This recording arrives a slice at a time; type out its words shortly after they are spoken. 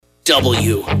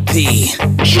WPGU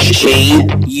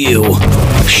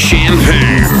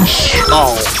Champagne's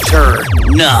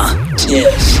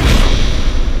Alternatives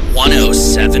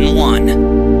 1071.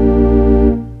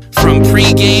 From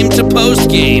pregame to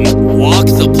postgame, Walk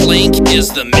the Plank is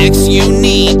the mix you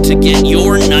need to get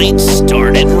your night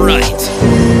started right.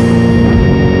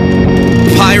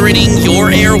 Pirating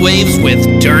your airwaves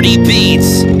with dirty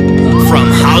beats from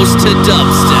house to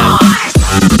dubstep.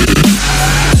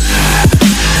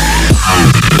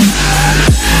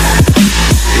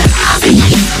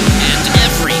 And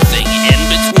everything in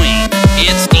between.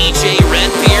 It's DJ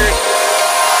Redbeard,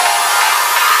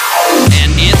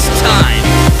 and it's time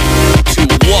to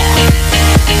walk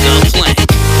the plank.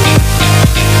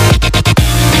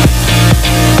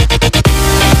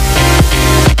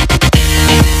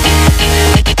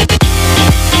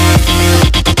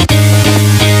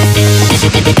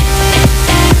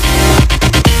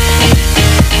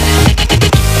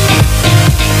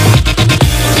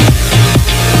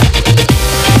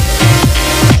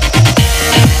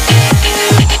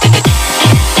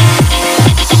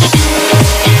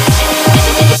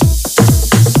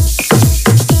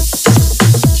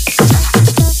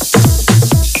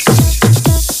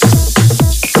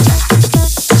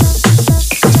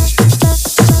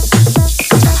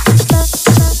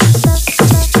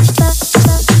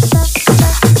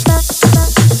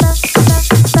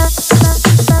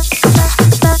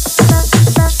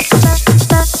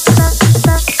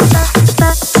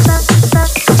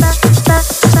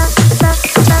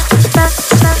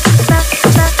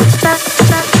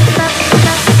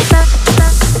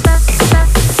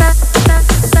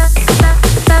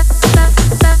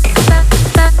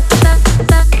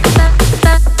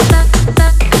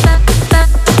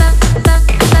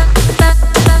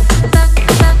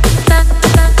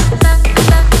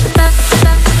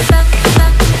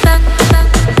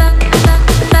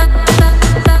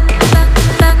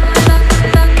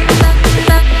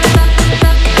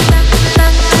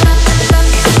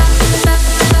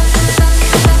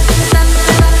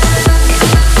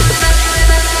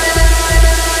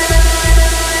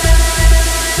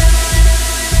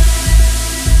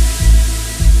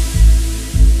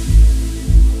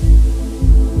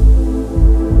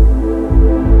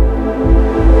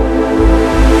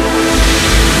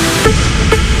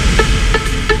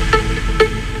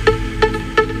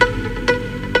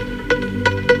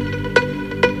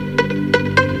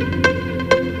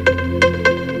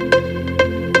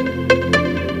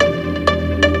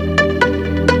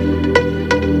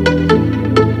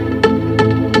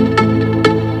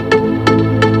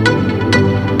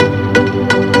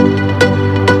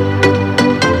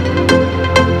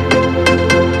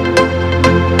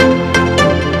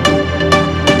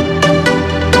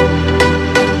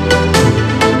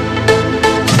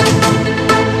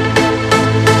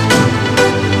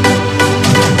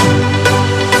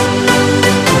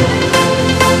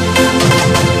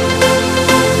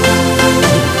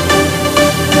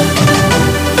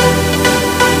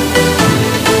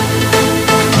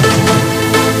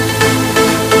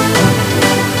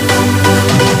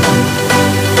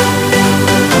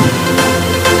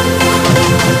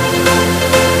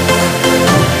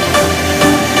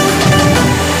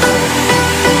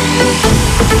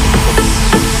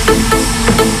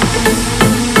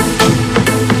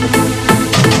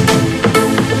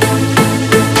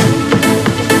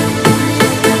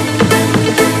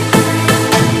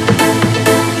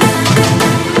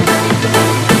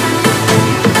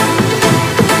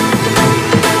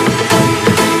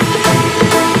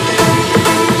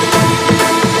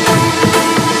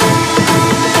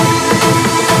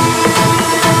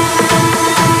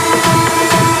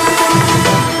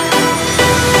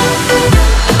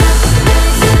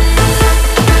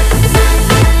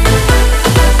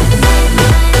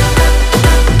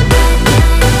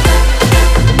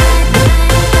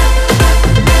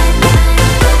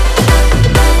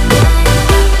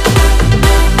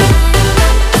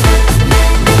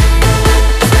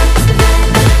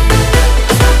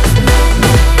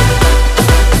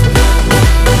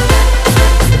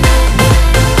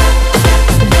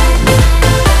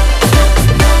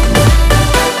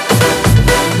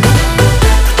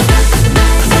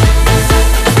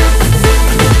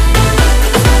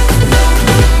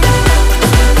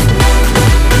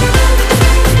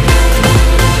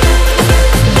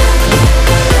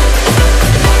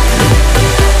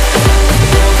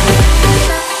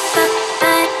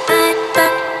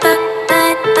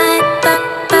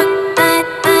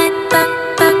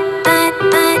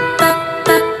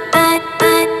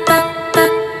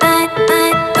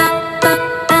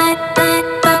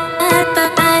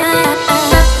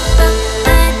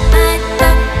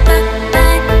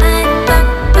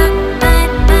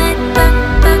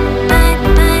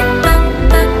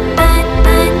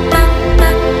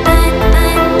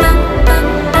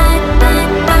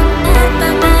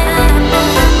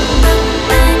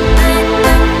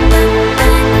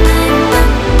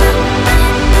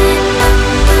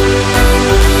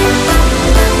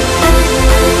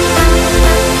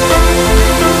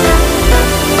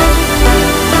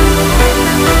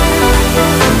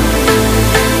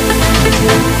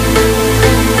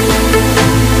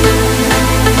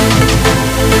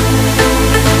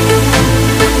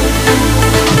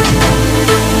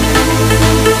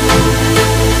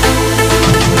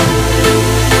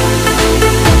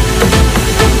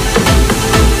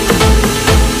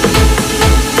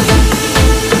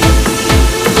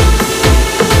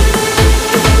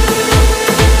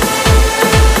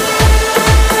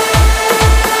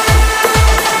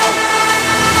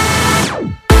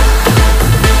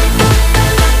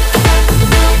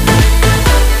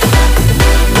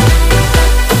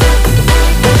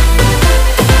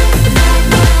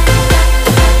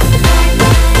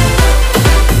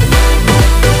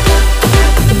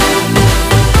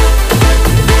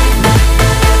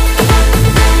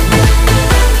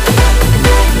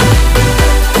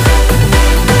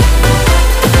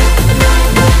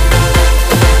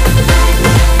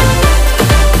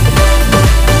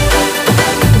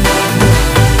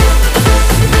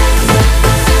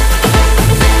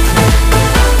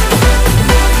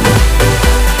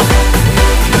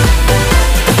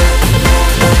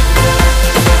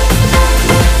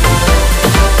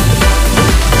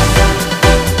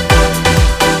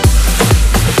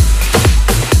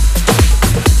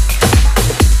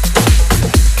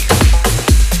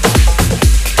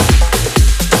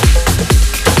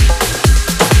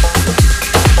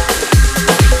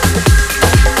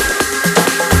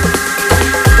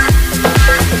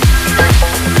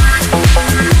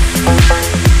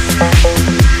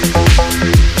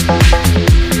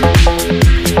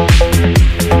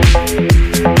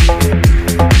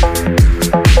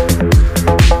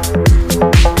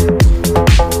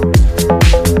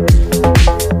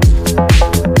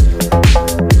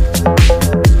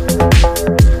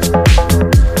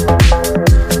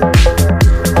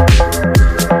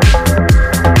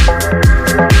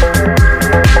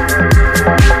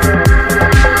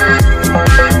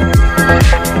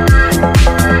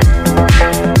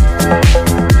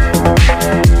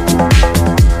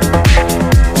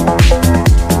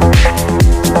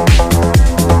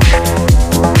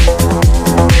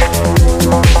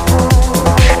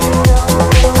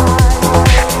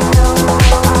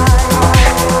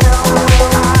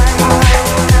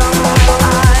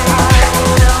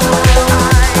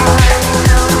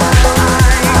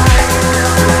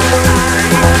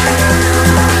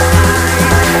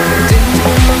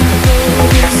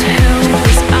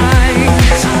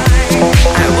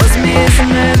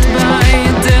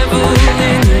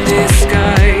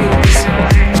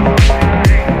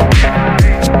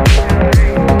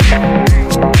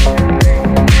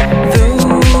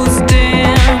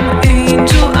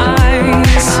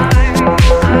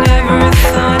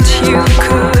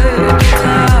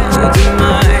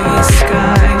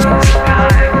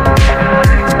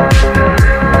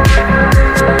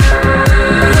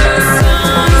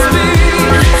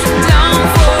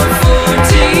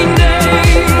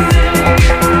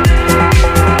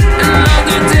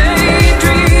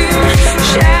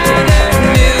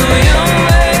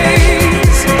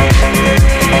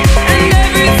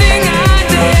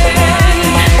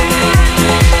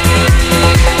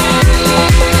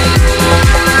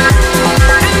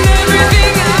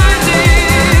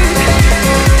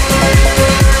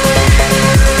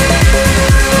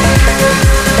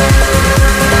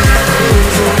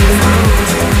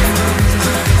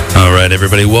 All right,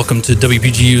 everybody, welcome to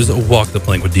WPGU's Walk the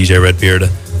Plank with DJ Redbeard.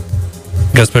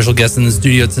 Got a special guest in the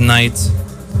studio tonight,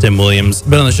 Tim Williams.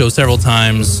 Been on the show several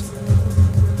times.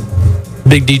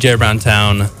 Big DJ around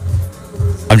town.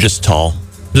 I'm just tall.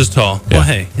 Just tall. Yeah. Well,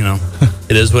 hey,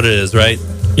 it is what it is, right?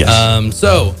 Yes.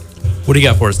 So, what do you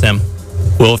got for us, Tim?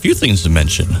 Well, a few things to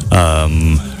mention.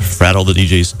 Frattle the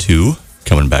DJs 2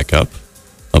 coming back up.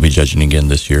 I'll be judging again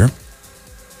this year.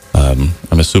 I'm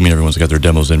assuming everyone's got their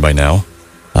demos in by now.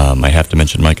 I have to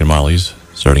mention Mike and Molly's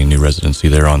starting a new residency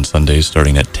there on Sundays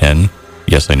starting at 10.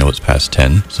 Yes, I know it's past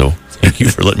 10, so thank you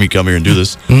for letting me come here and do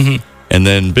this. Mm-hmm. And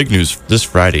then big news, this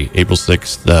Friday, April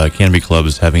 6th, Canopy Club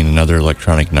is having another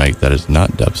electronic night that is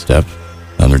not dubstep.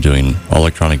 They're doing all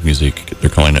electronic music. They're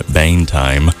calling it Bang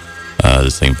Time. The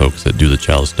same folks that do the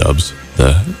Chalice Dubs,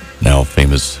 the now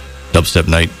famous dubstep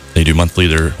night they do monthly.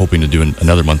 They're hoping to do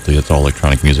another monthly that's all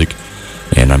electronic music.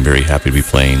 And I'm very happy to be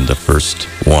playing the first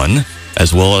one,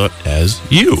 as well as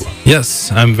you. Yes,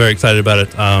 I'm very excited about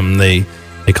it.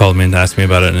 They called me and asked me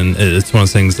about it, and it's one of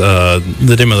those things.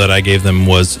 The demo that I gave them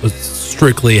was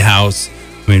strictly house.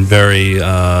 I mean, very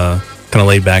kind of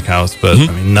laid back house, but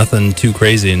I mean, nothing too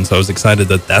crazy. And so I was excited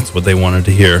that that's what they wanted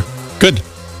to hear. Good.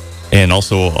 And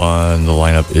also on the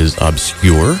lineup is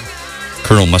Obscure,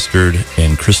 Colonel Mustard,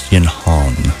 and Christian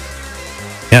Hahn.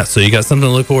 Yeah, so you got something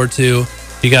to look forward to.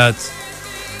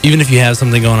 Even if you have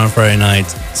something going on Friday night,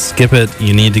 skip it.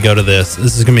 You need to go to this.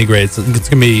 This is going to be great. It's going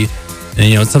to be,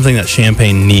 it's something that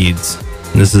Champaign needs.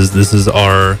 This is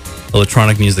our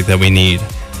electronic music that we need.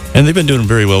 And they've been doing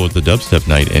very well with the dubstep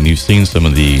night, and you've seen some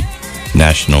of the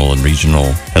national and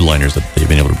regional headliners that they've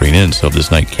been able to bring in. So if this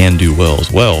night can do well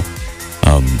as well,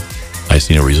 I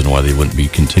see no reason why they wouldn't be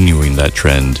continuing that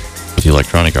trend with the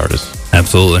electronic artists.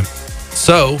 Absolutely.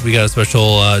 So we got a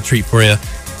special treat for you.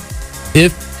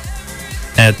 If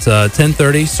at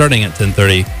 10:30, starting at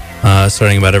 10:30,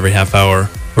 starting about every half hour,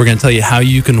 we're going to tell you how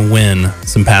you can win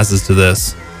some passes to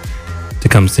this to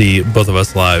come see both of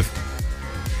us live.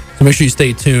 So make sure you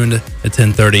stay tuned at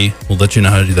 10:30. We'll let you know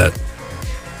how to do that.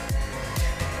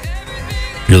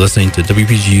 You're listening to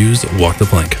WPGU's Walk the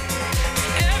Plank.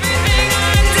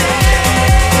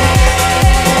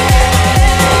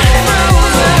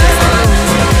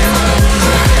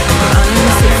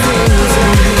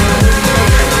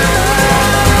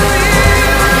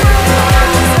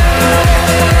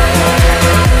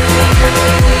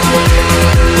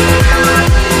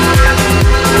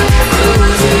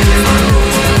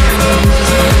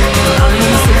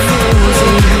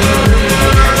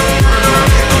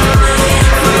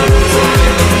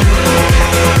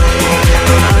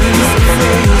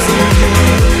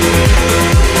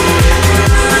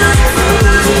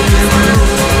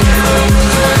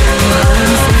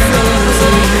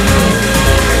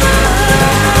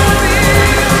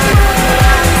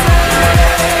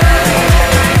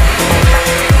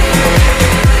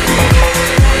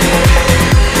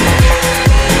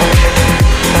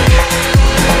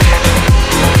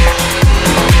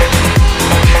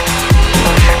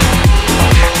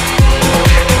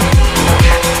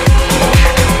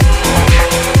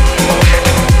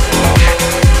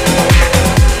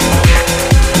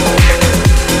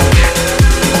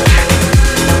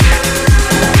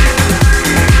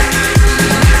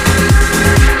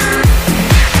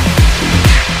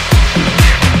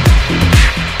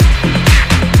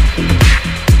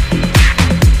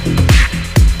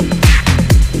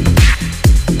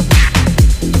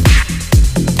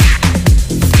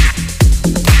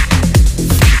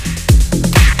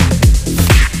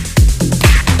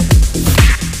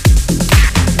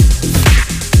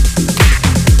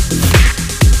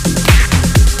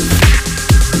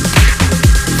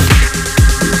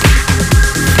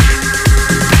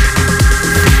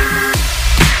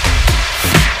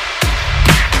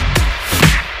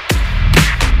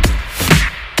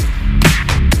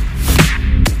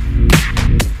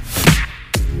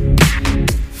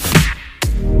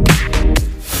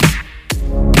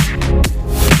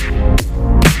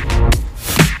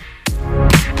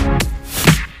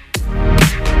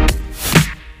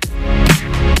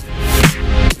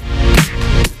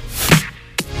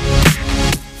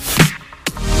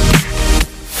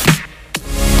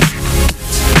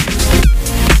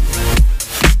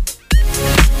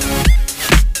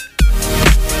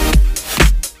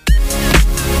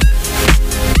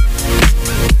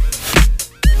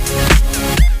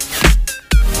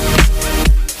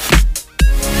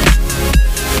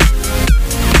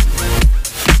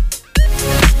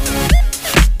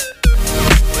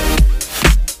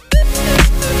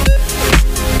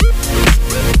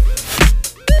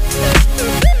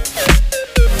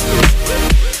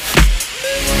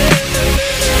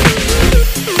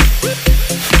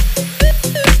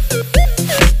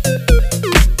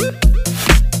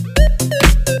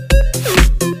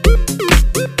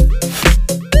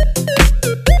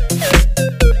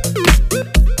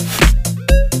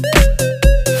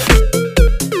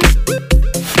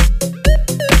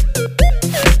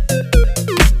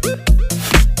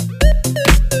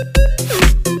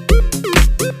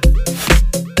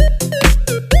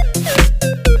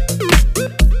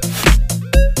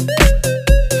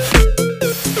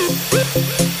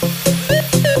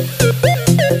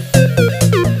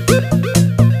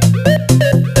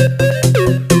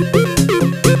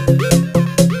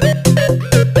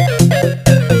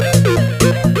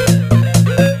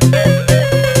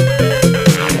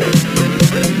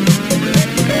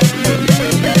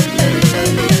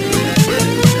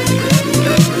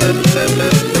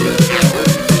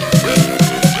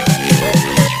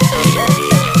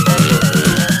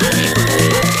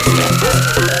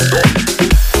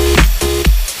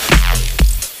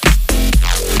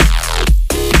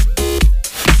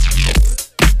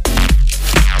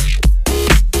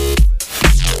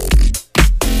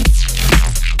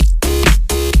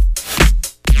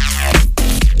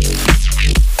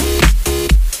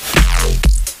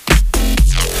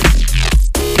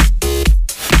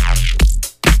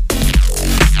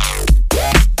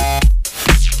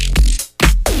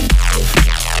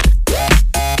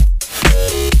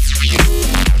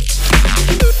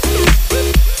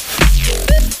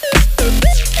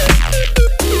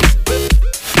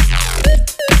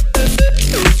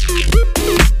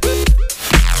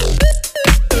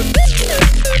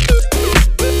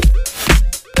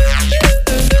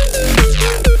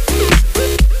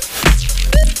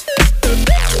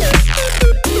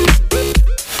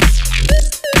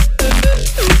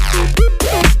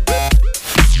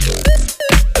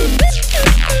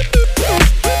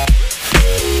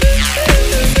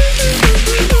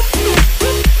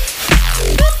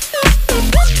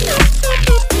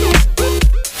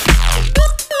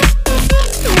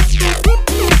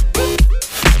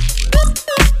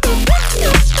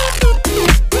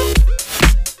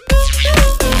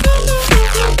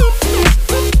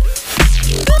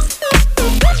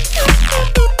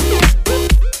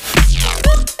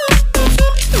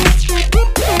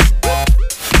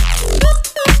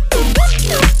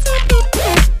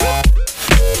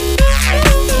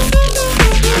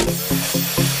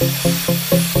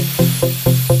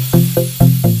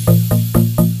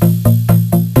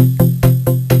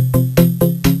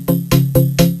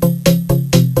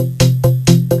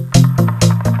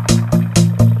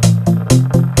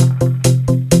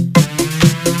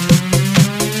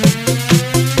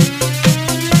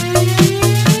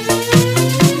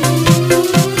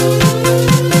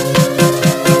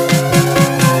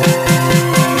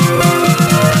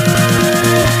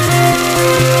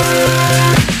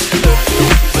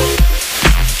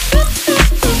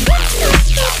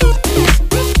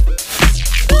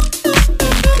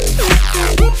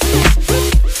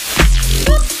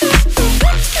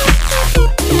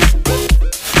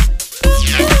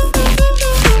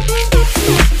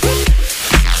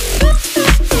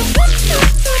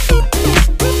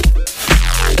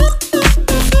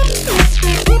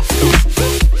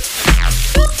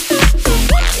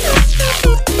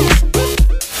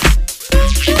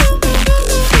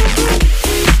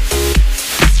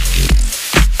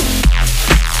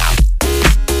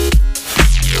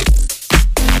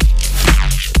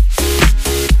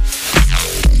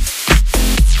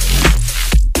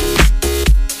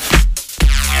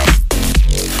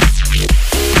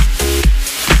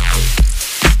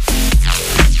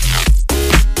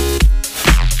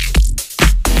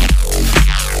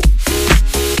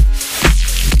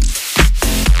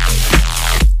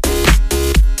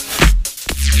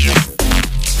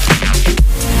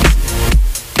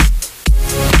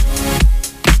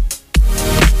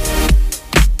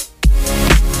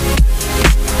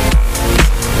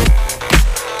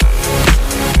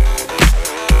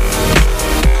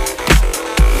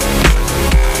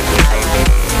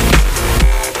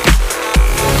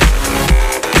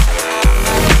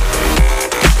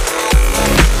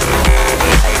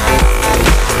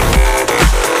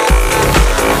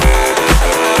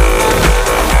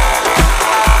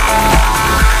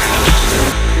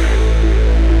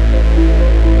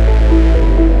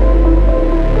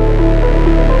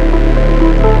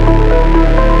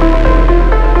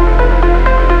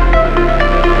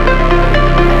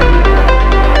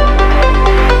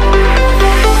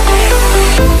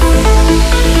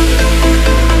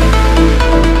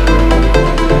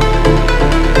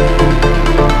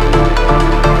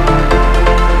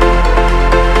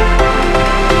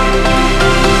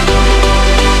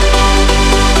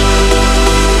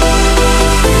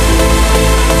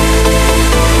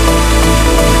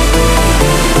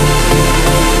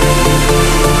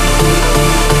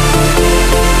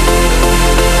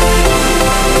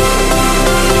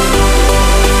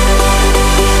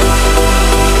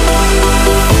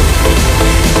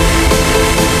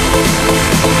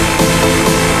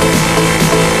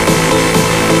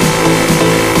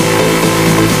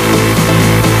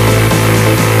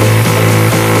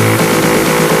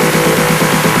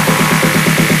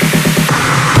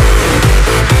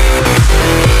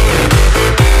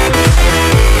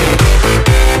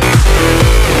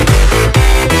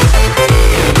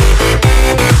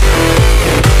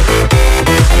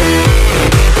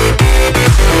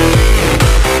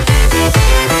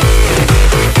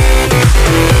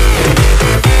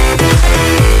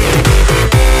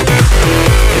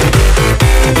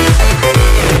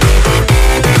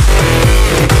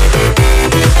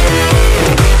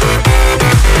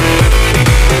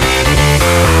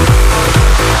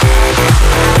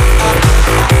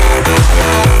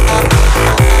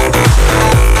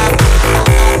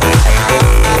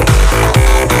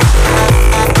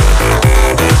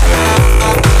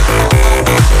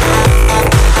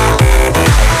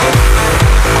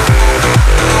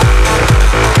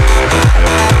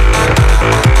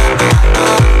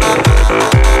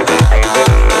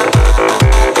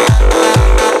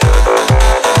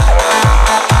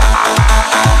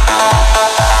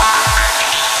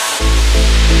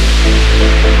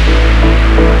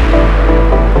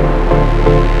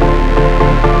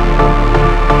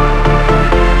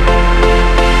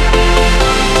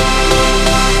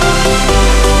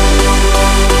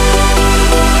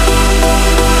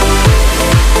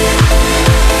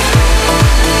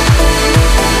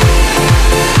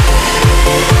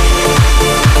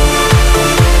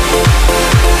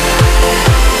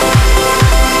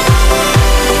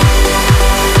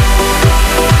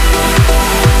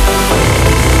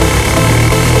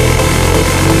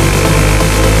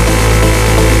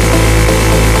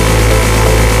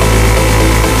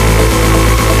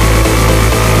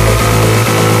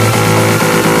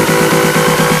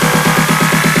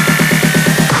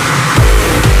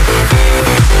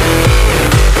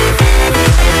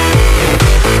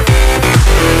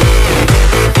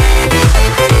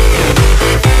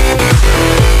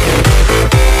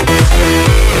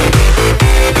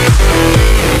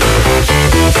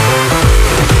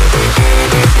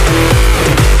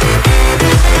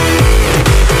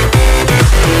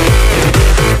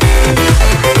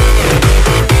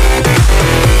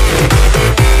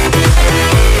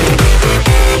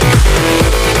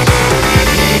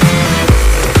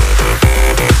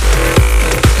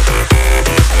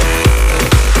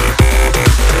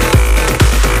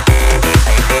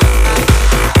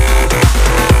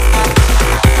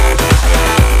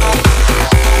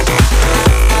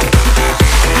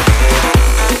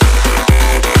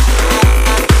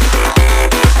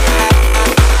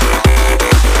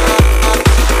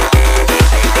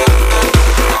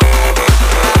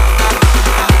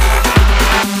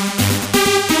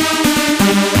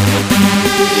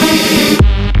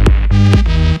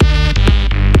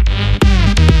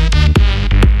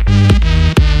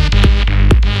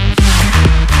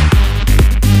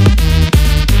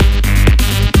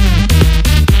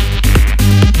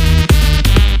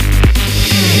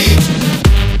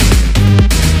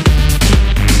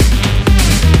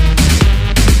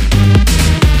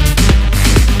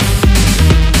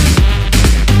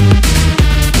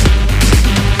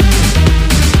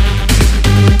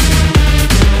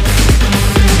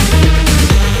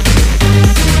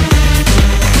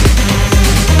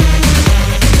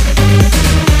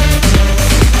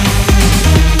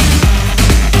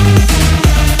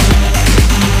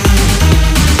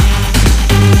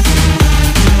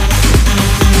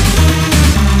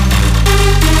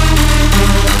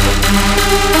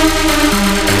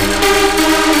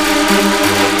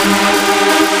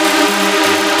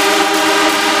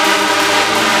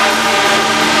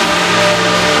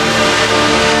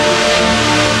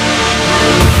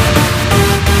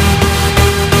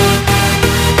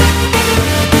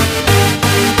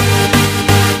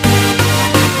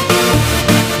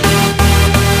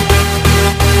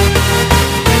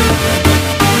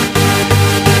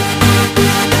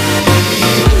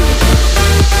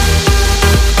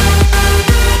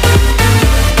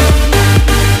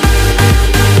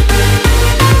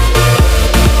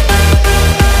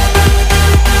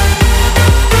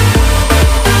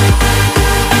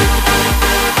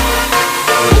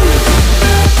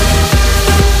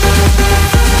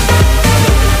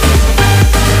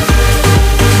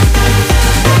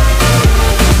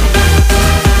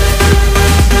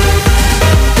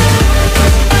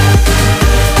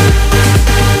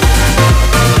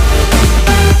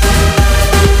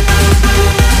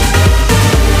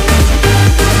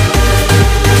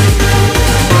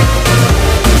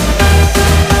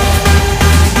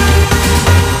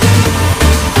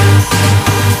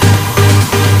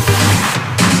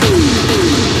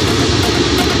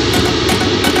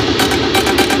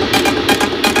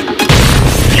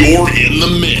 You're in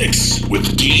the mix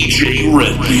with DJ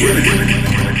Redbeard.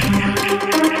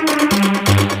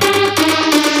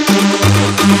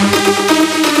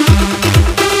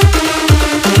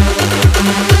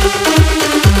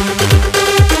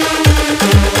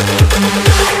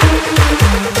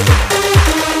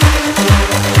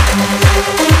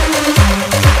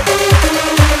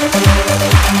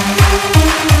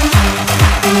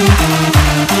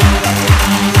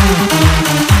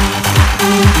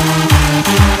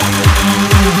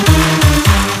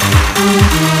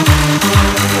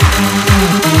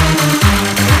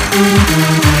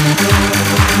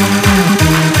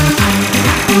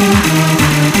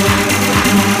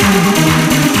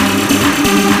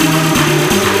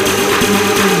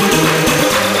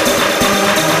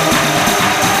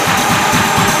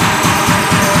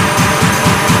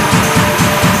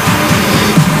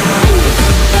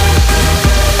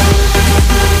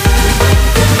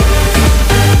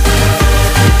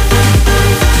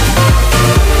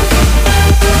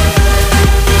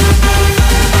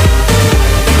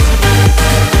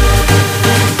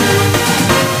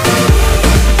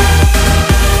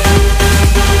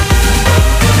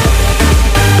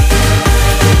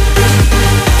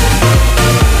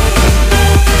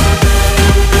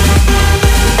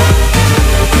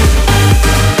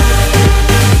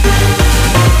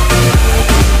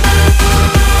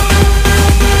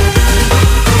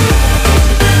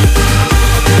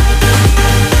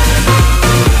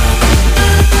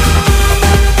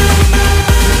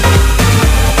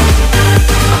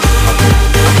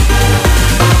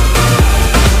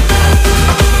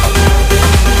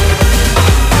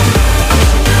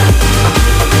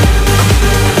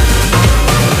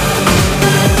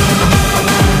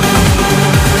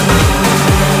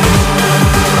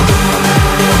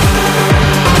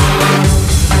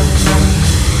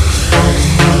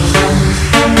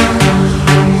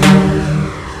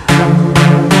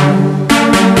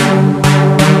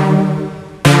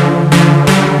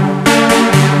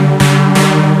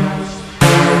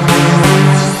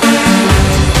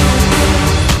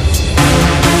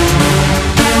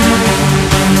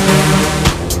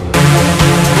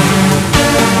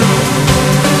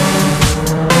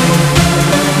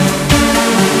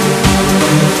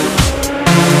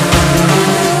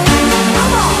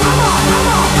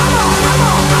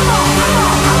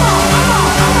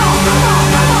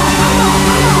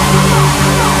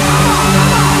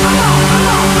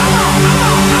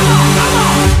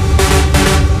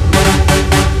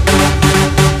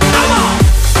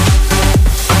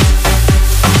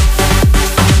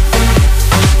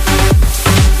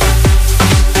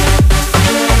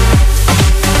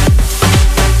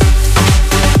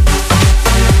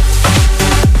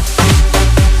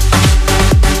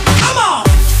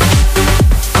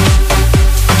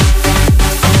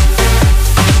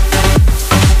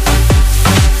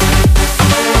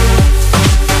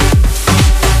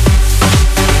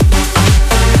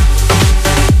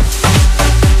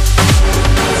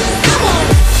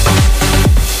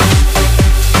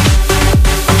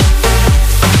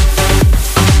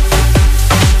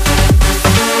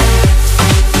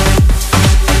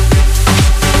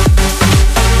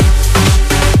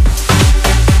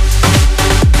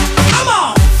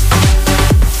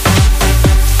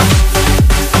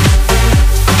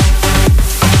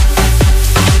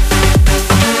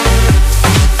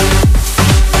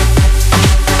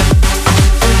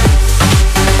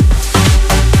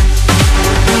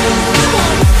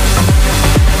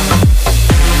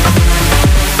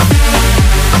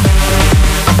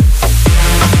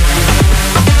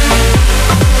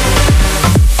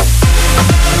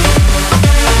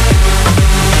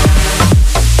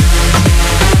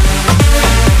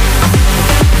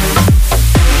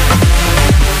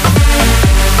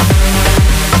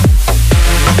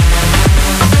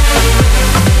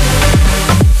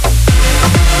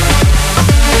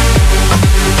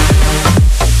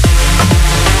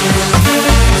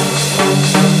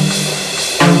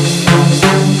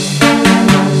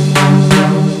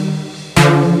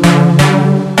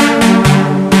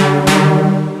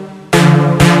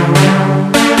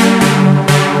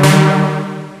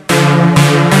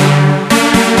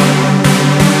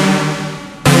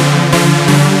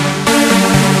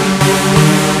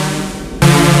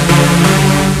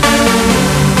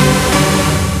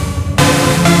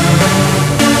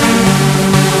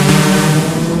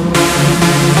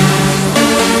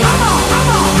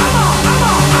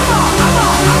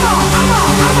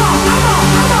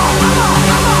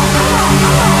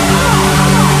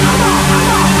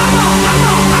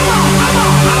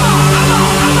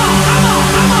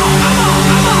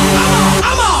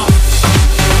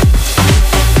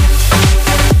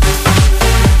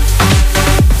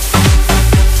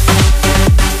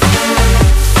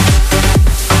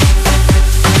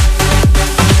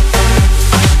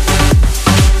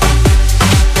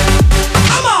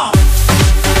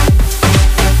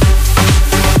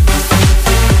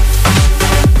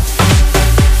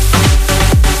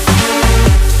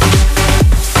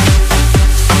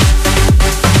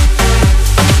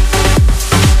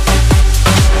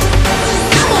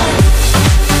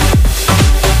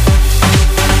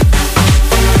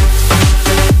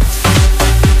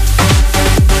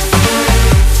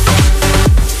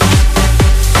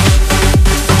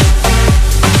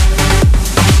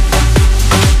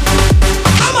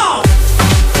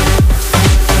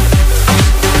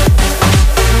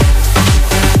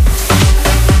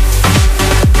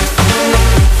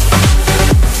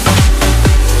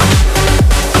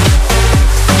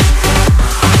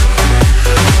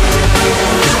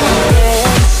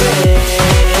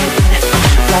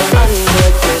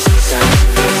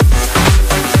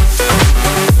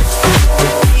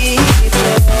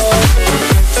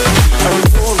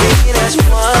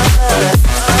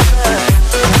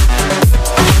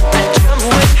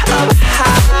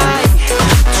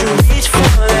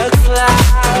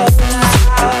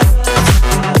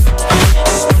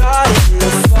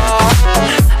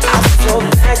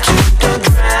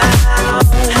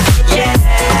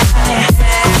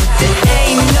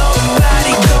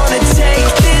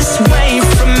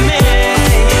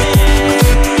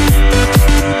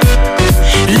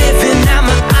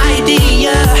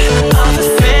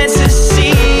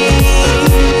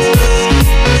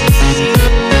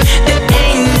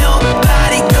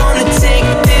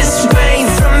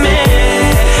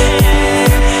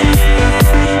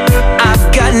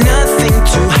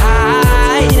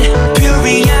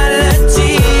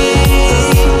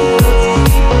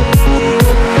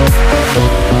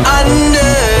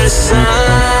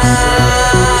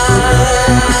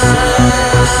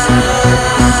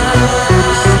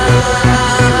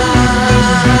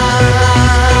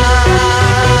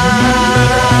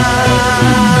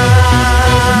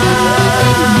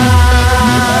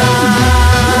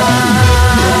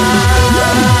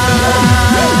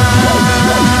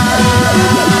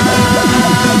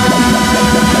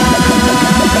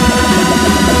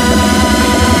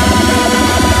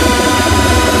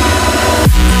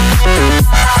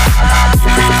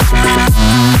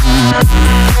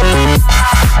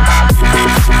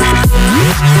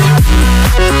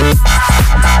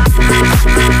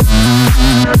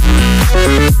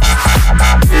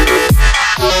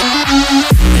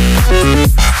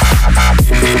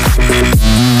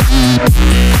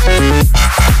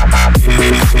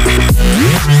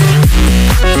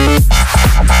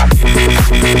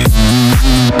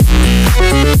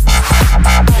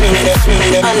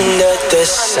 the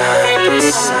sun.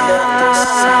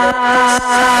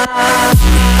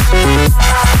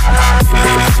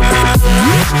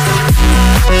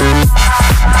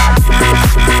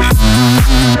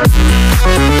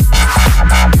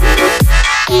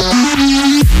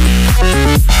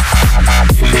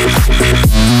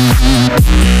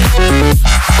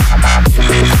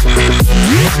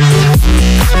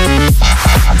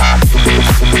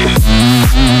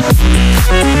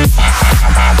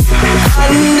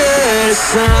 Under the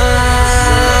sun.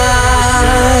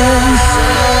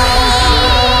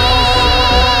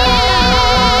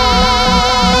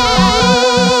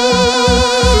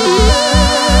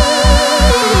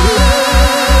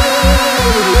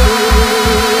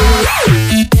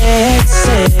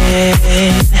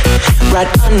 Right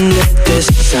under the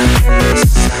sun.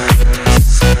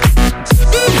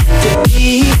 The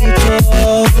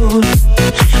people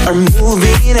are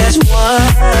moving as one.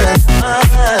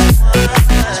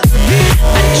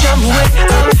 I jump way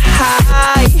up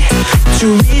high to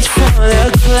reach for the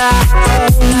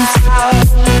clouds.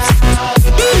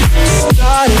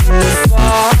 Starting to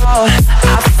fall,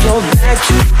 I flow back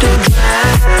to the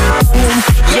ground.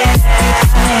 Yeah,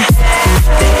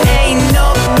 there ain't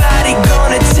nobody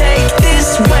gonna take this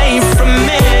away from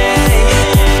me.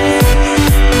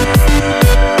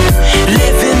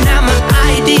 Living out my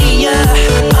idea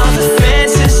of a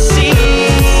fantasy.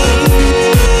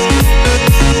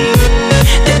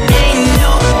 There ain't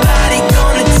nobody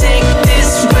gonna take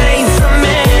this away from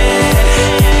me.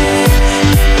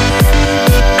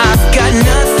 I've got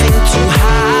nothing to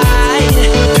hide,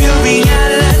 pure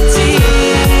reality.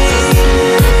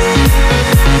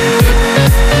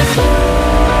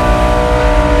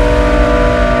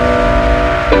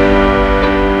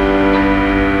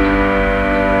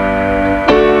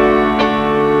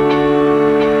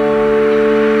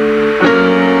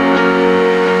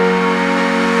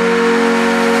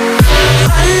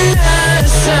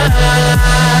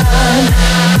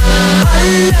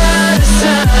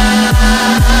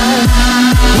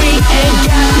 We ain't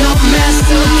got no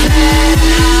master plan.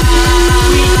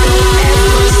 We don't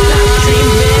ever stop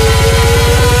dreaming.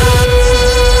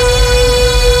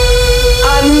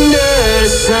 Under the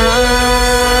sun.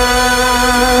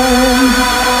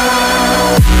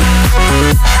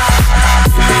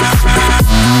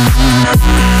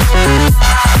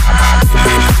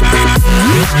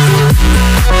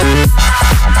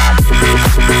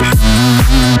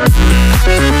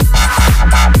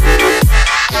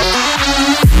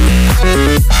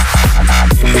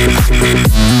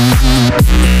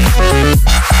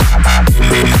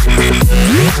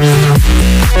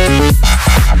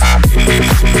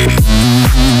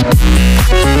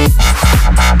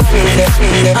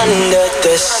 Under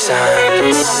the sun.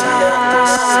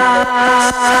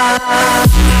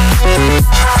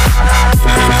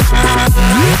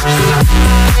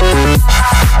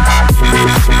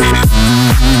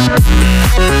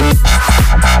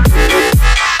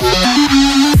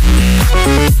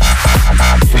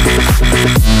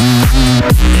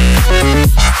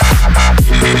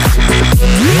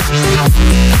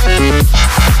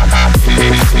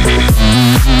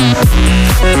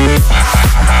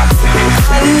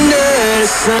 Under the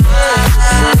sun.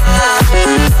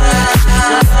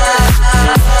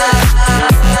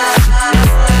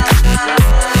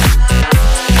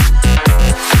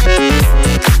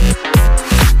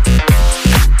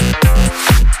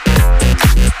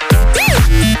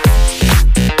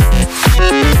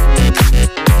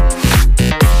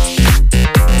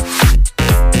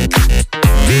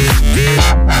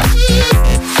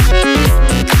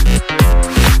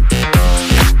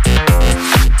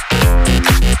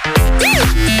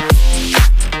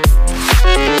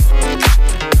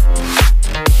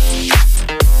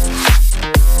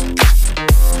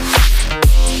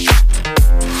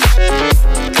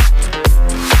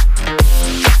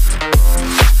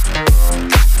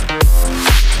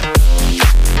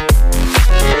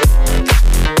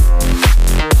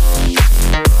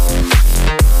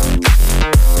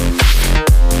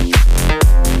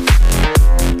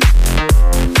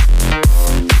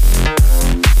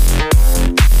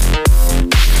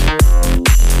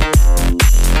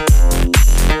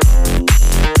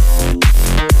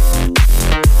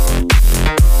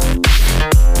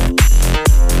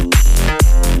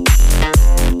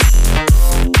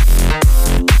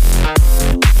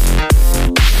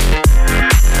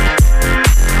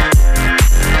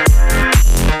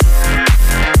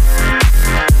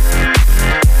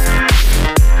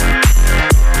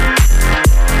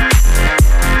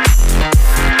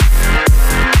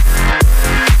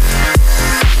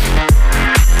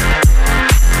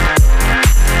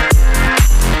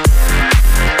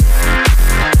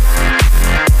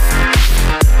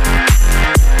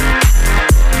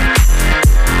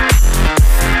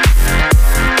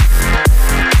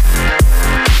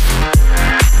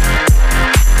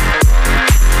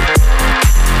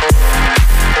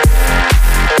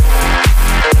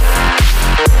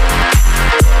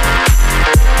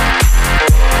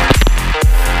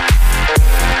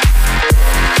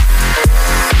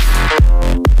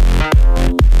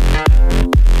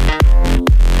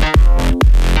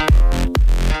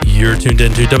 You're tuned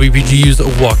into WPGU's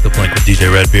Walk the Plank with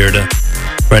DJ Redbeard.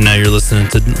 Right now, you're listening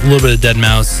to a little bit of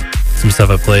Deadmau5, some stuff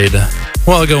I played a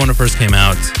while ago when it first came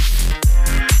out.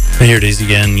 And here it is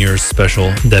again, your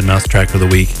special Deadmau5 track for the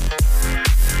week.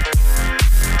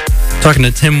 Talking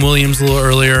to Tim Williams a little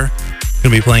earlier. Going to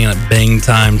be playing at Bang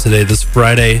Time today, this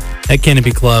Friday at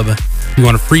Canopy Club. If you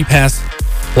want a free pass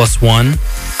plus one,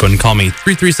 go ahead and call me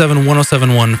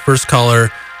 337-1071. First caller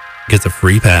gets a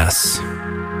free pass.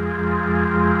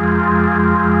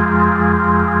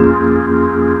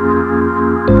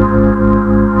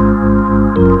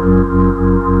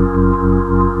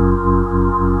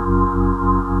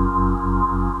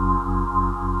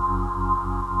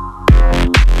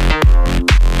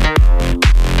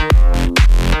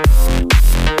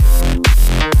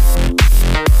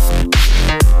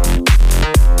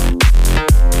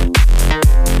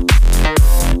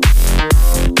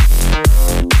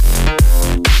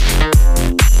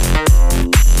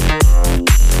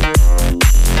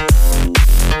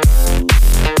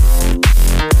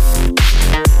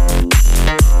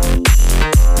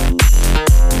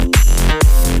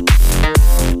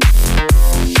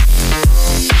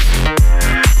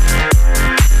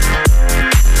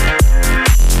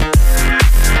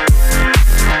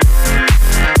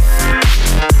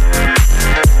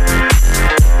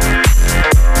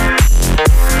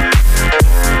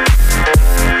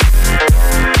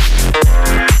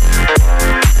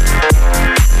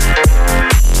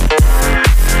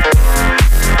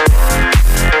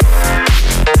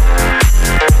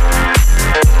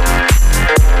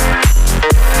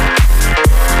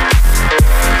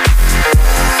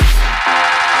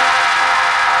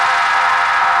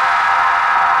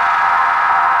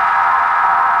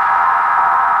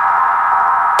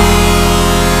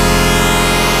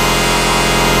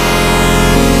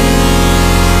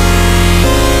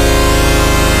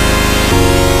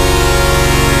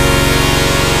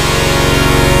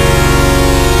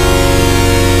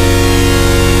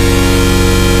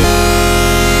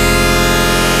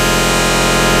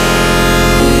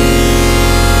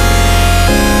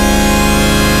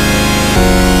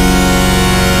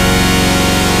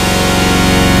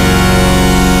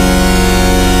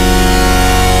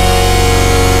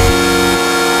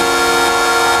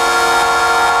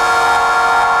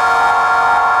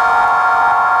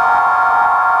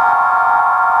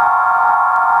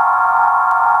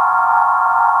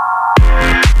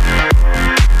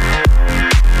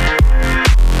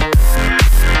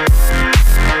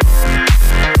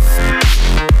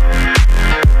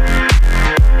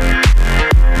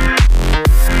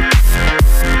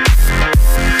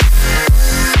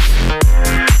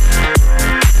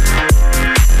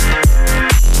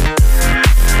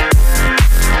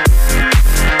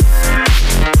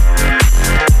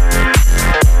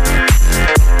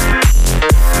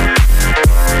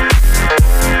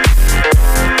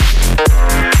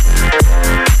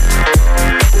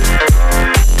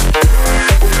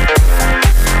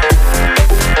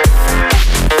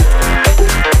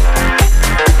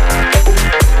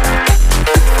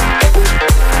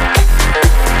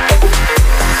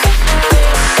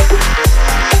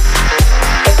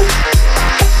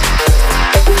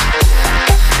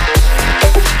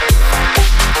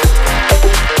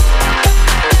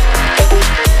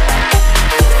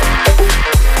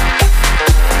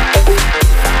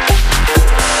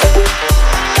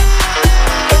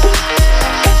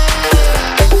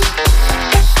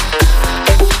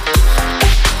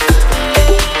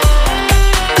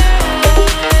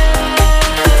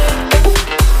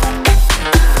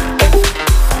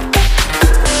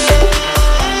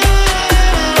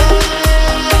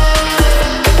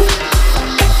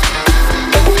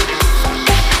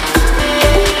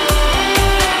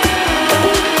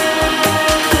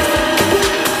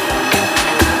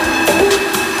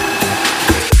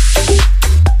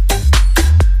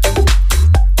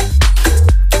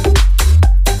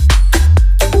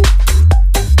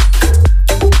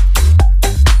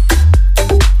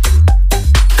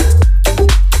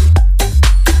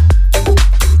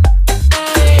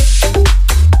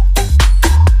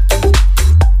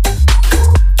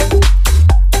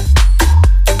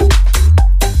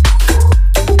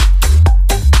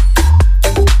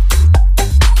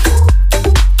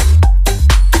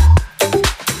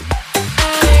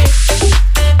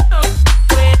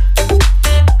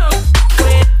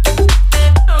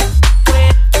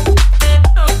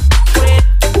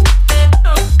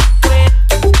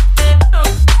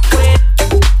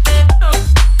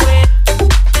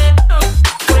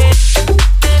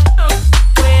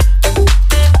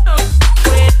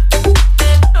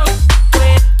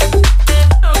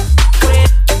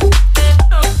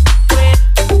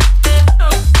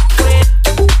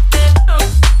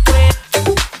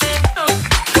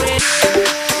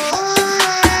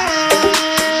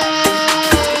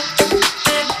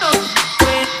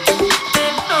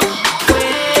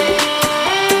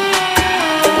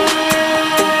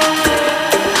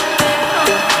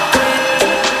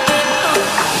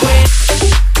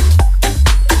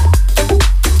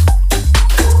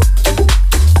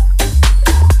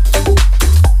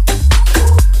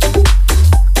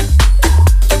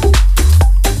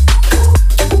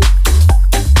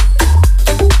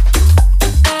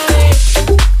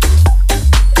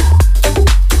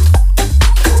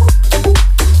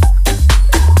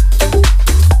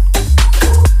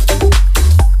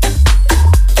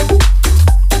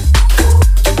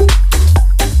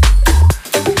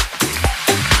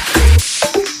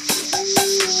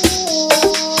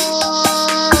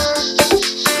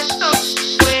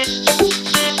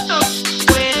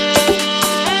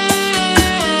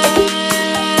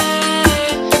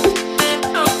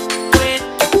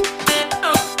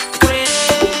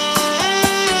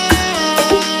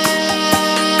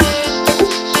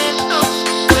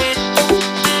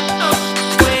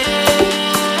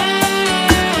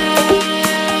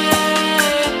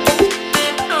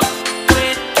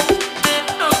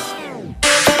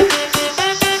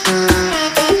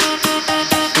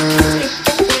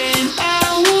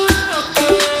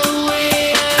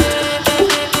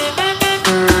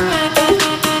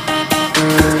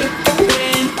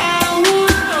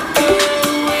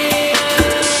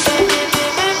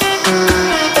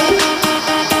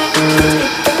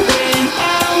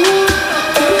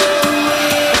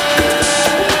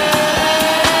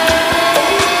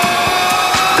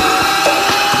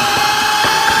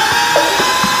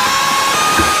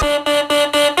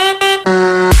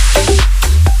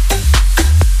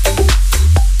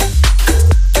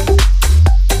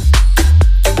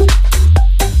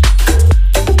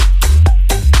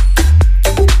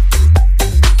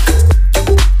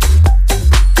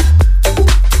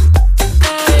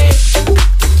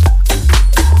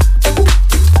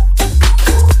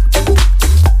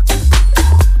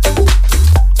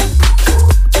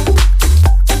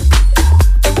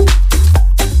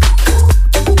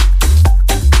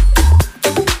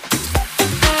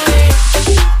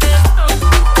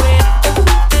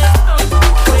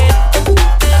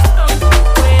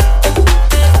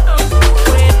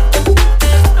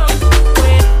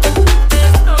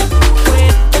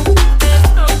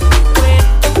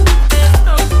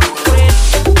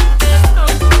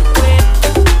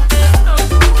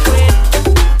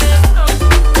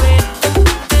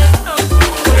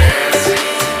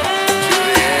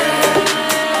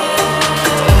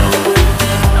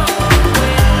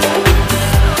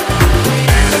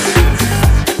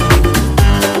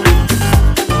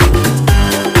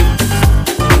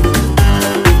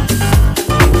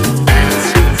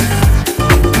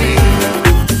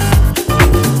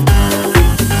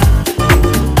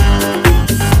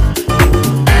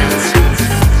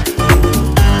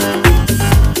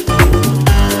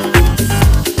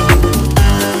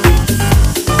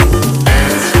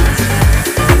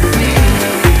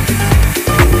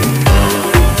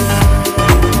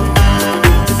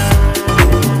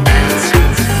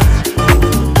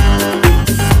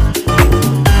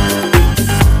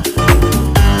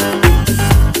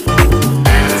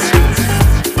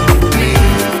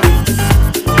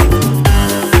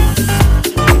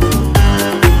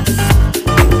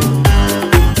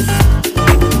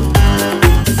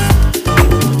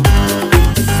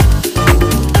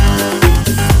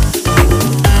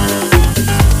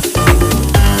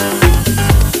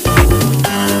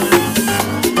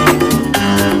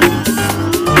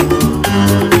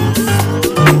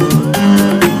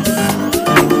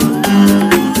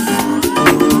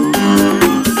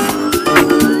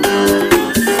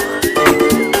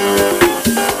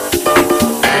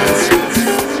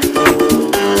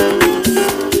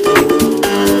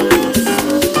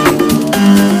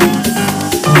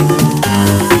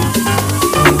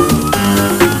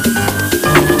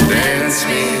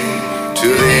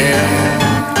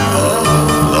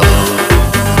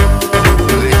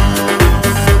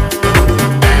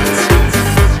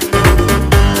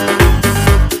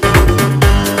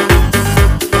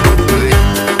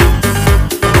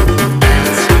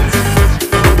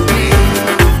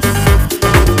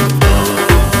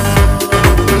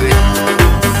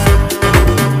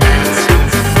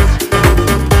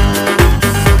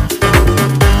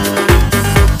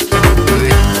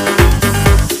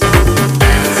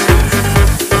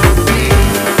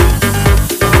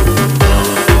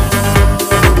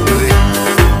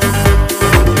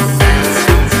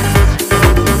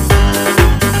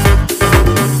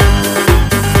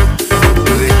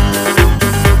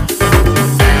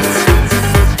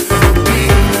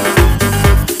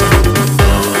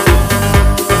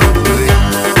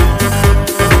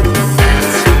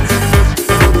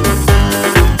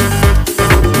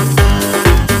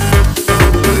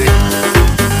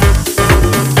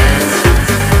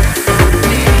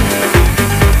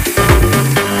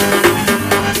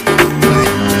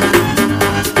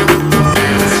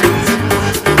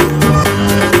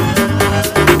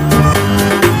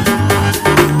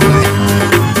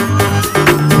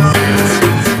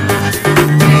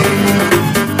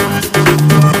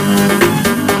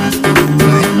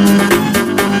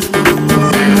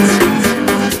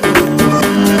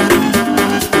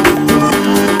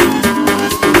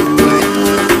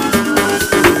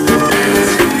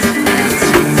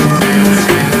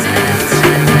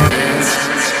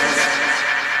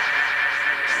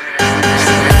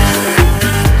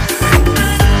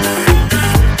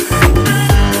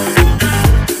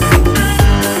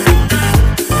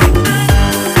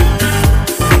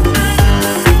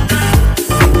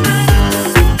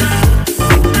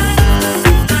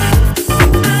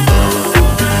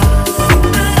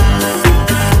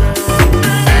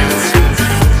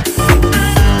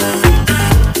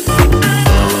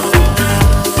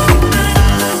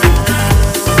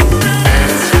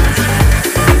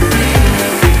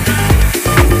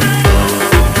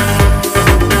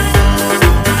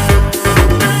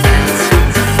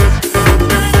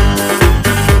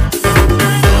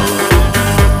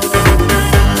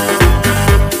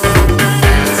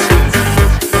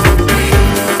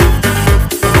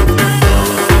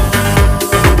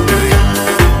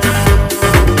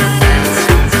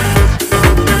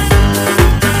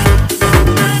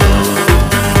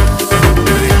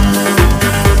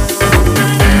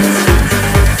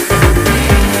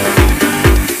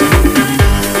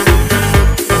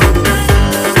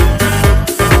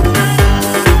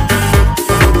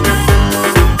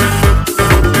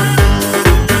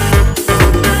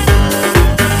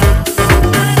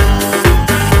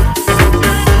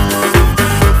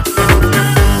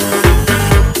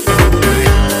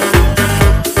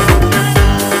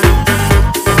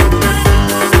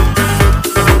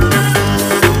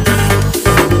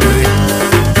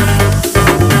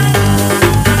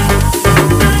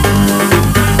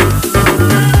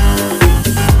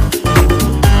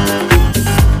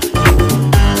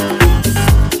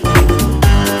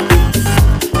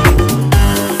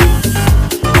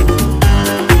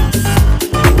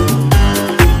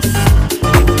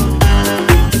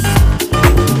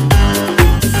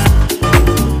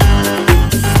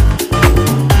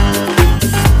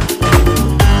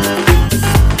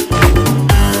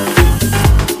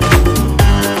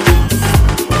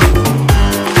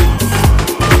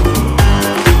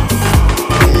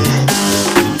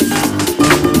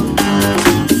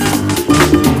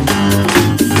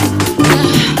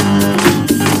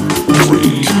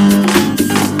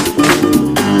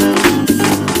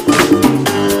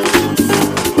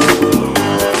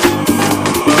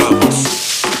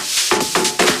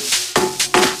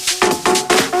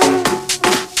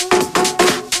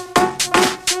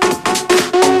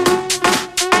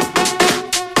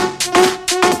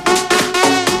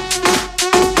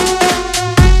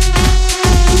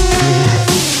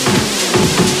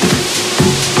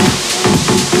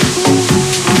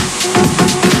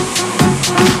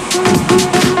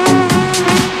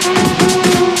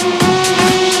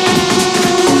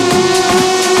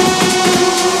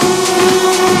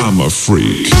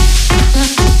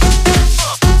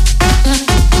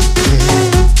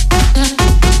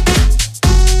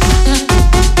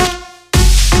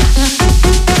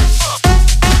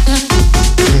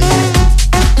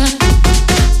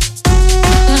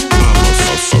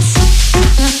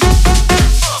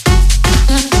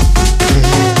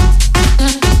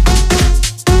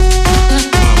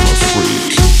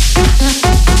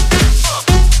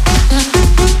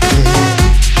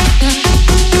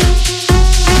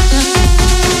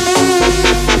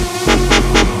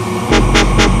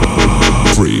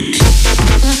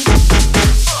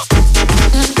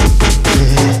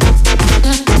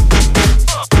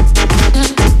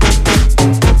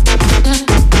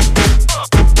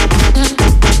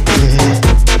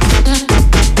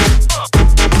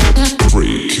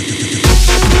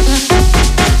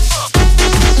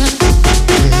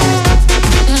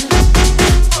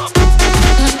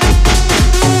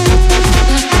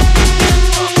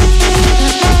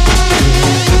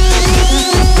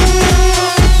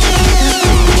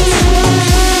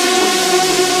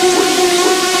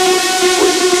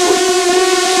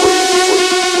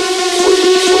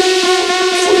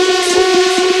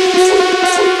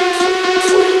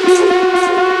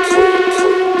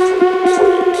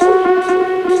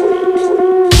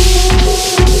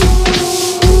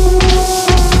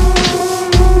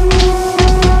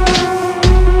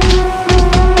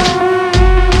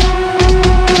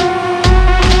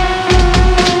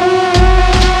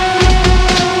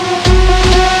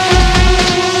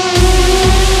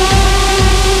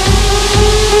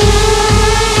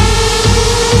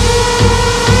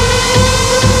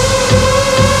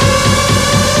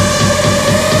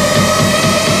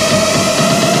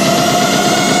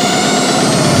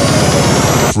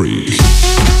 freak.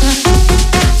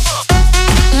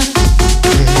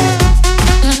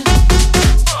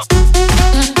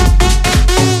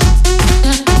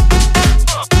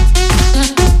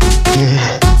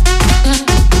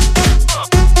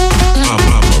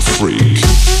 I'm a freak.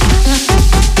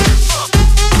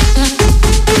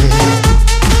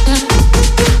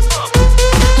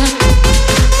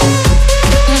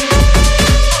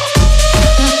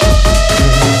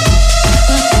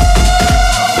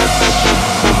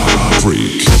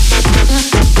 Freak.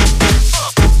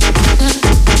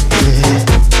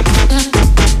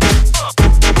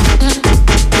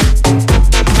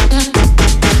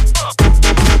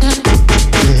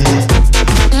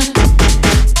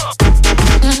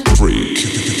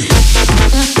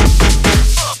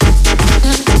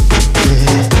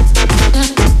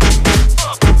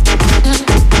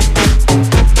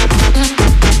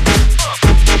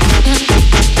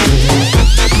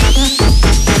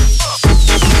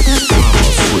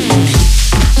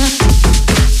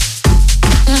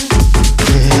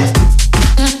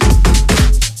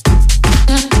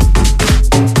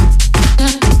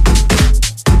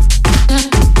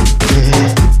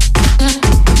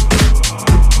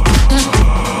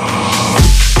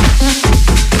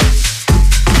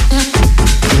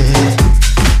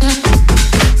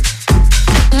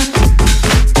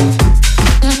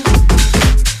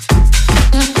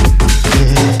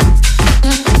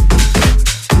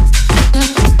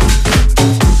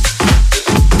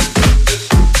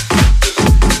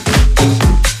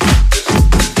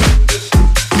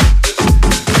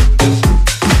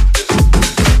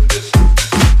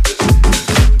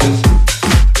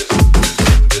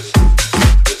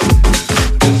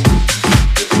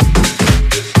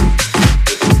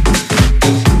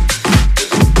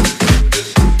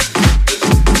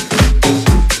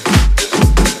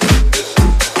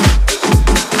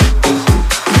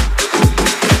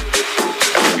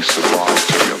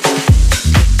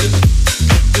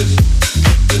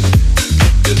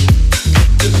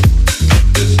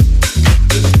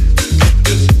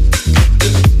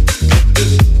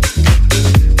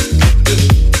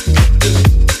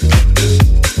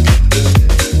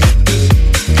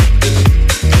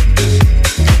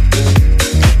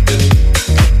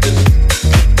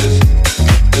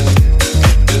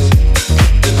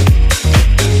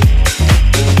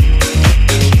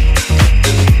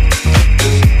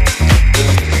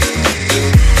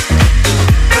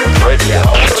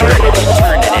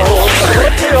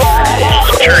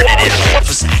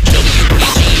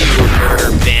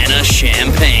 Urbana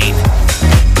Champaign.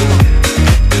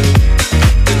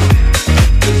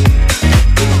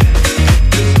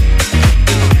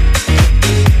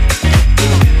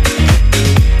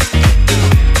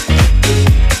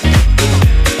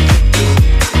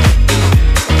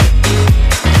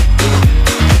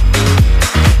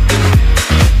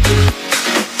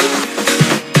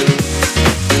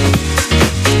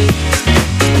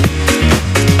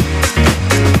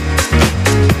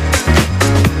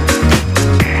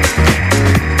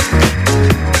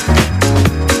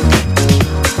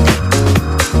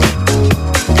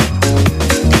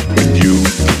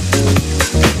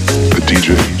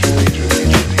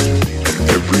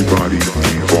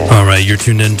 You're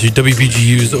tuned in to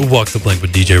WPGU's Walk the Plank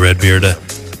with DJ Redbeard.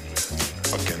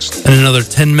 In another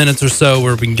 10 minutes or so,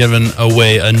 we're being given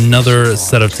away another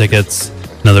set of tickets,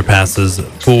 another passes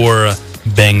for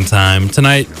Bang Time.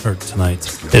 Tonight,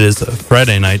 it is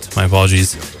Friday night, my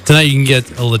apologies. Tonight you can get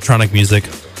electronic music,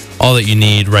 all that you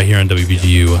need right here on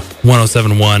WPGU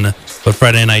 1071. But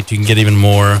Friday night you can get even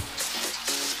more.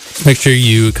 Make sure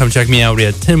you come check me out. We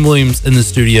had Tim Williams in the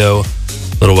studio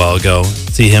a little while ago.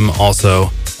 See him also.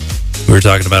 We were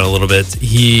talking about it a little bit.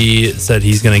 He said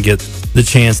he's going to get the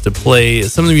chance to play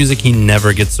some of the music he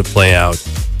never gets to play out.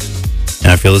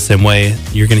 And I feel the same way.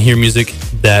 You're going to hear music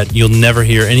that you'll never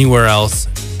hear anywhere else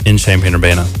in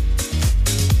Champaign-Urbana.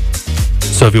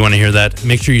 So if you want to hear that,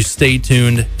 make sure you stay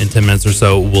tuned. In 10 minutes or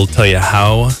so, we'll tell you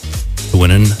how to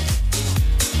win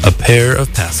a pair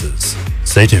of passes.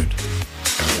 Stay tuned.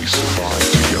 We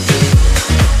survive together.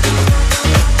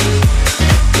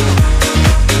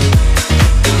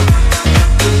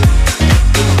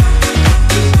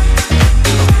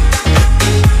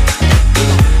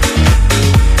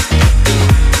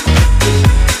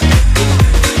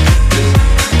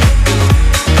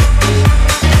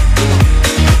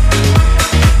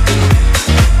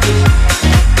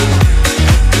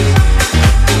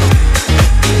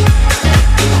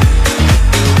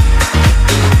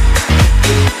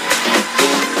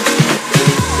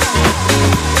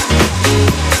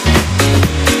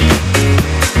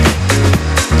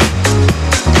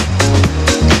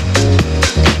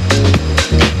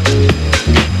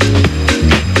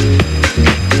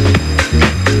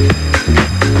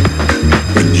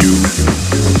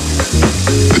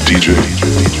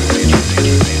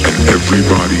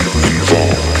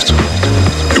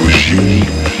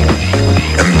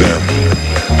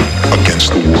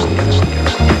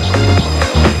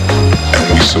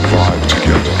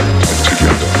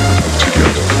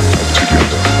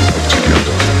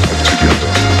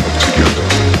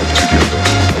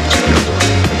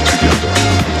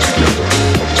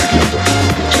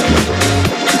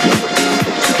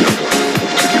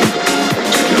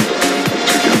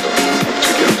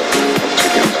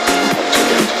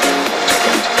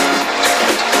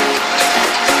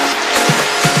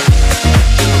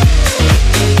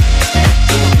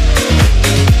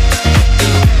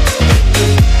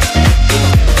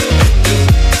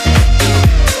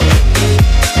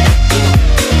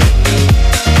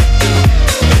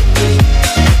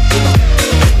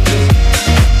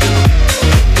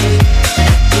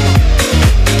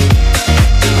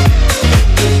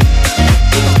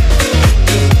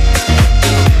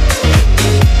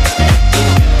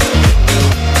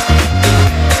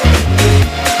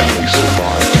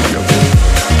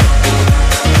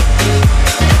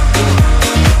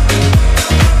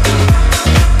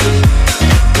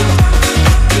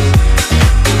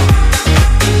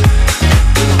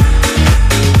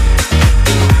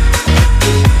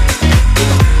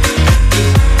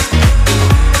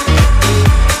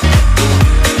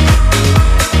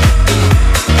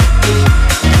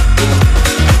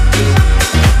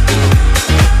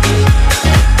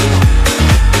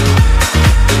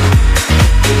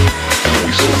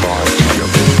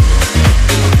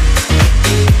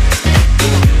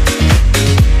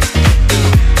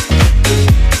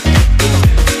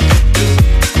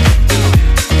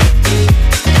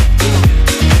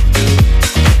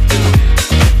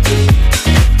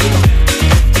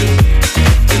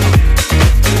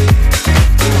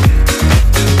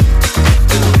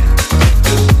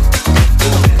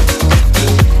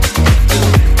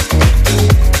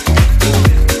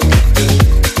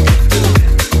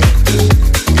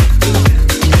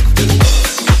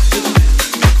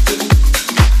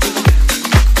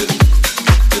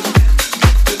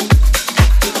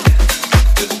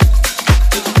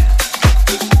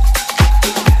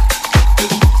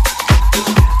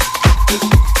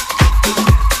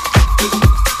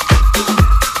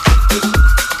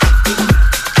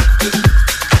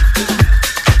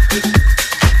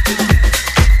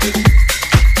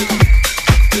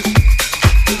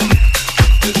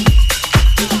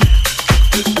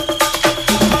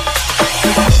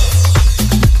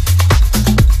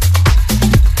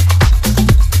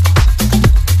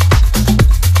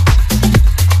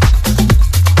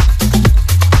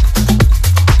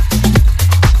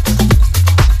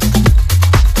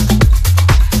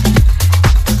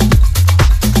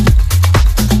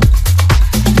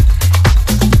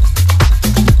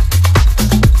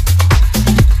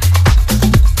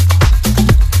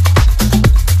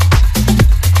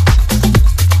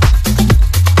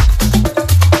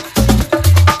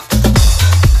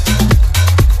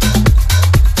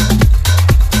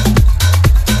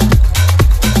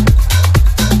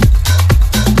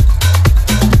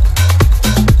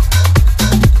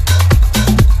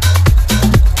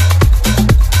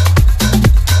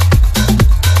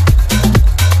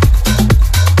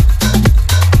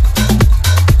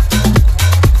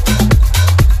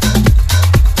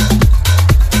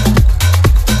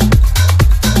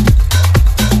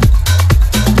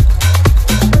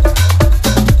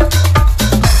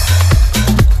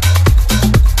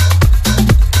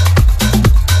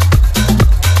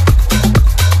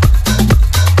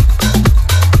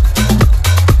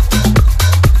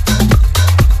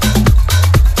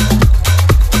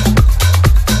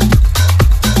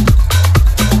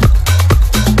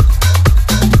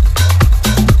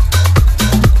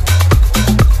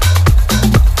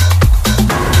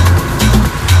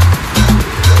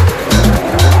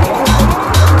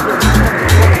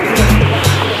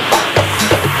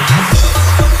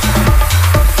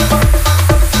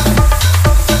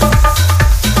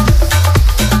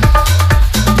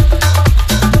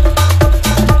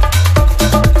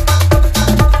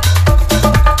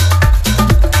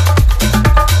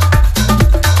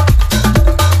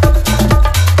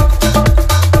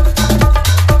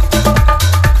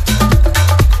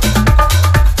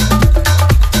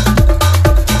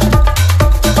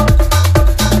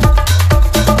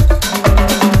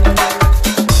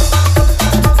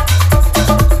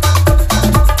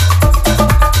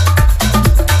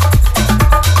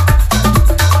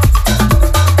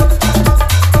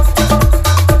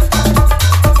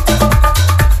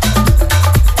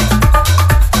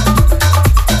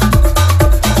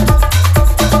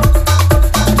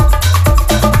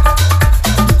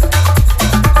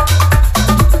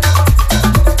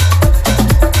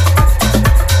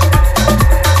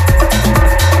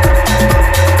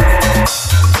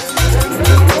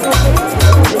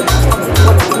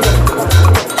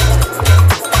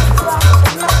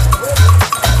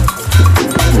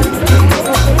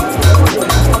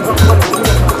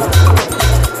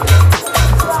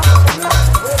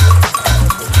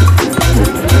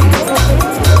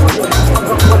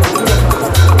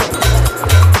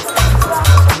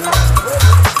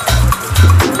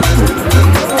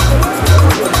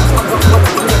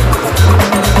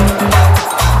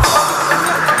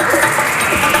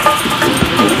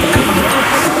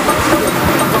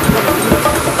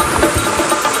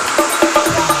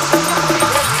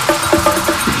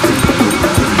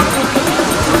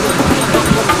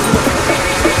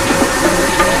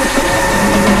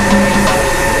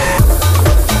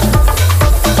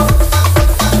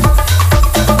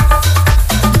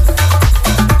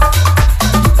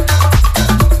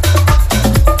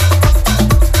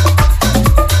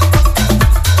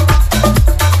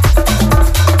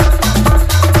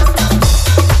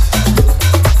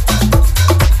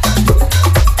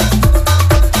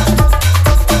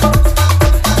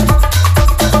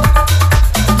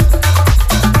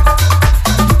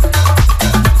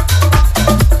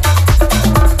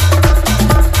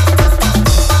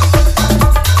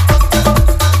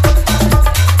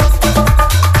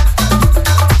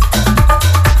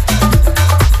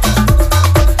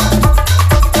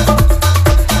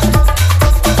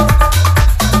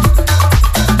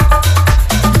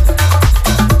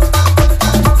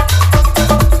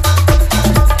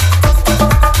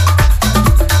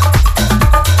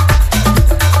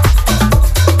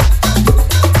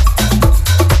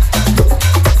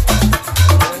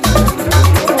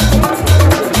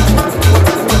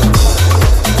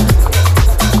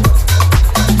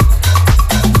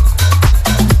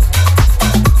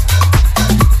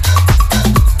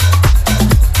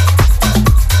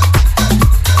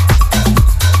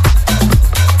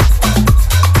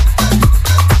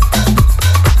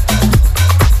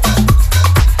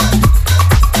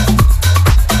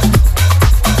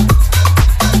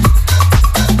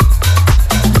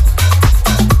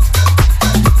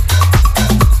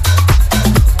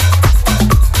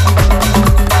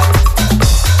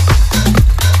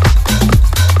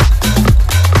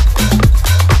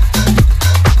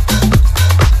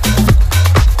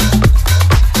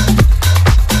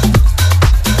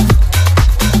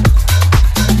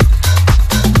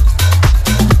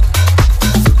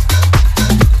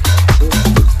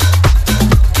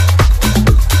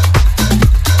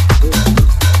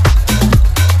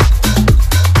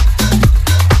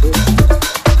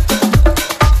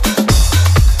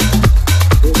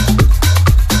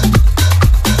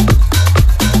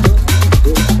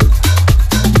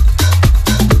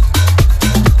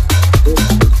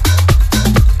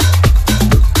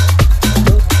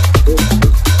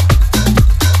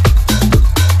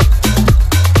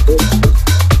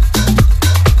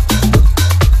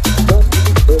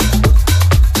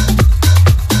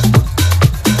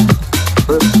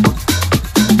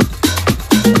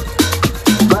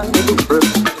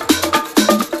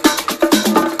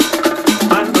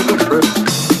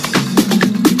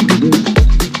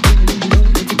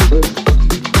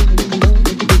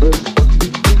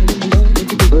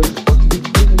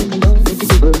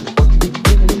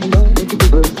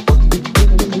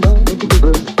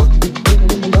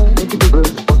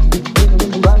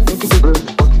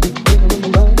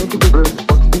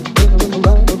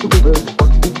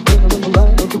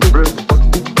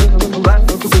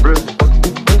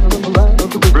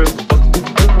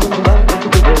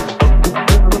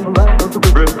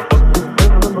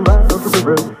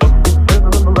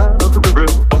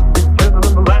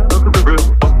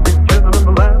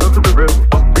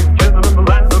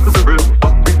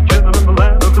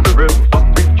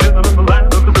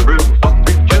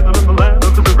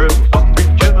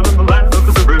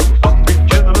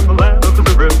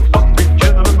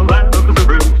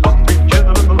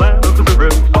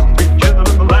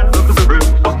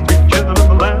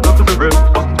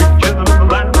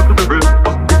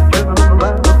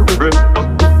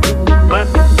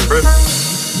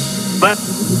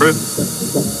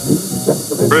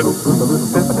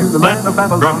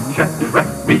 Babylon, Shadrach,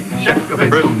 Meshach,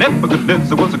 Abednego.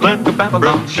 Nebuchadnezzar was a clan of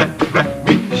Babylon, Shadrach,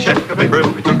 Meshach, Abednego.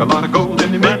 He took a lot of gold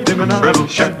and he made him an idol,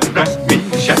 Shadrach,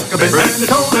 Meshach, Abednego. And he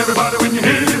told everybody when you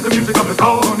hear the music of the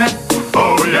cornet,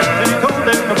 oh yeah. And he told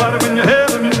everybody when you hear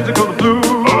the music of the blues,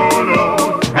 oh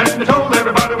no. And he told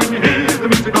everybody when you hear the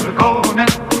music of the cornet,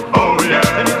 oh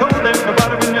yeah. And he told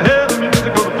everybody when you hear the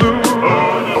music of the blues,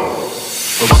 oh no.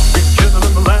 Well, what we chillin'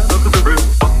 in the land of the river,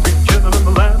 what we chillin' in the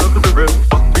land of the river,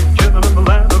 what we chillin' in the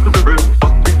land of the river,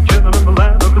 what we chillin' in the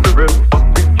land of the river, what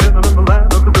we chillin' in the land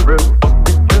of the river,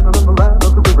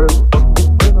 what we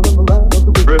chillin' in the land of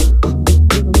the river, what we chillin'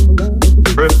 in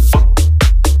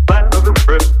the land of the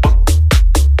river,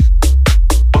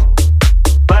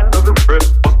 land of the river, land of the river,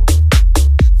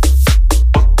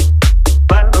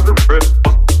 land of the river,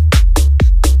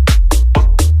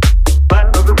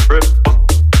 land of the river.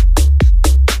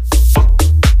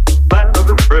 Land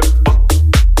of the Brit,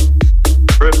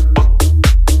 Brit,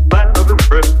 land of the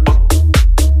Brit,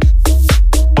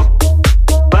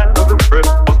 land of the Brit,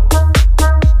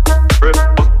 Brit,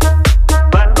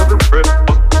 land of the Brit,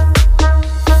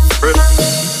 Brit,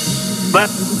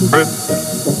 land of the Brit,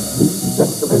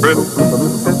 Brit,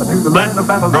 to the land of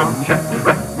Babylon,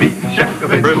 Shadrach, Meshach,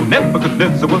 Abednego.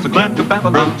 Nebuchadnezzar was a clan to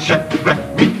Babylon, Shadrach,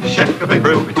 Meshach,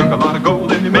 Abednego. He took a lot of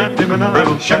gold and he made him an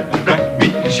idol, Shadrach,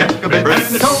 Meshach, Abednego.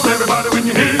 And he told everybody when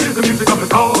you hear the music of the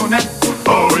cornet,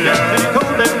 oh yeah. And he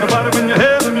told everybody when you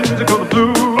hear the music of the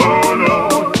blues, oh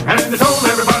no. And he told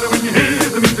everybody when you hear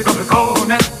the music of the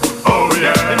cornet, oh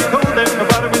yeah. And he told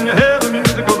everybody when you hear the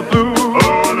music of the blues,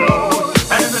 oh no.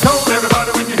 And he told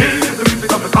everybody when you hear the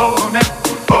music of the cornet,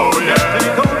 oh yeah. And he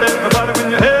told everybody when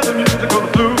you hear the music of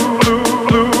the blues,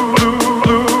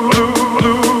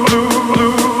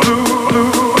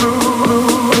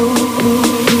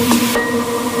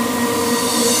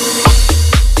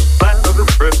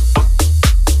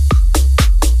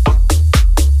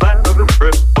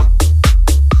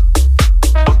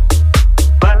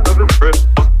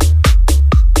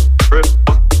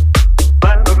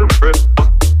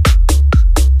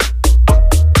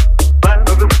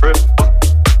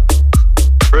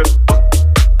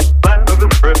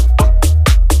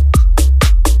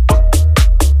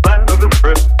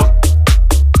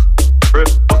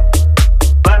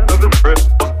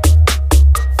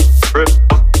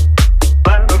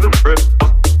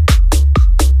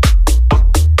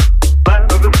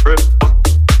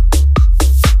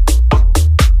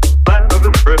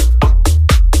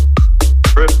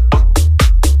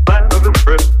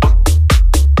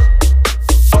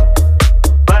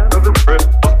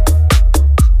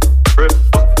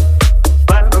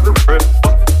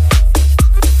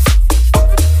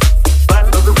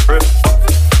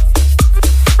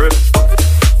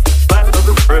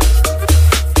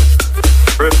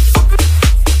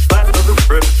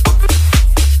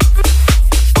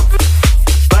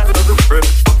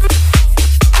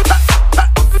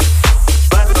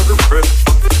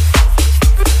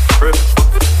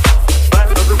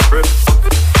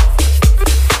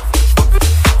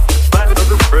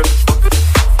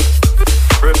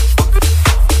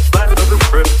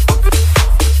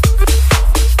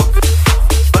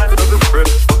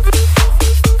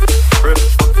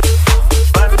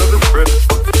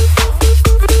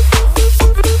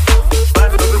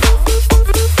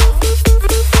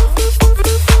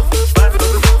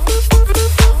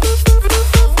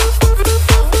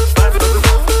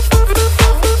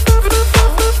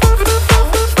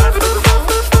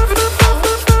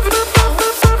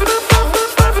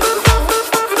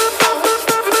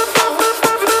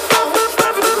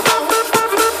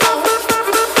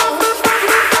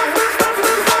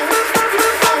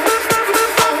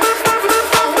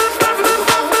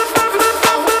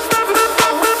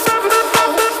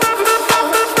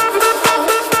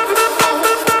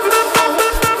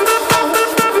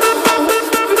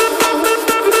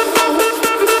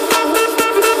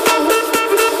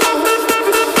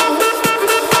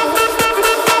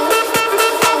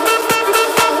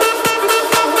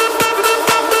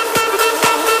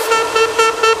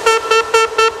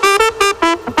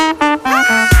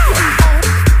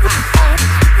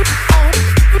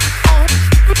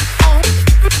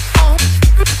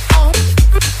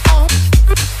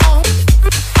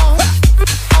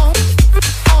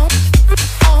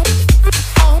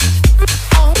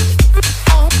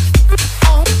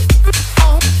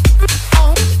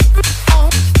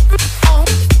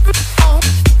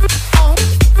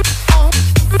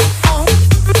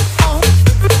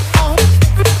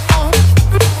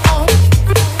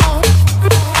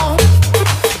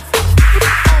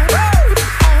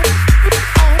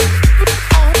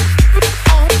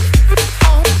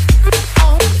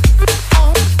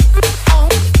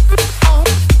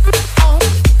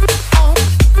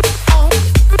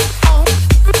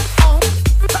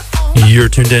 You're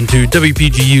tuned into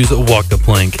WPGU's Walk the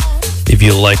Plank. If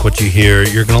you like what you hear,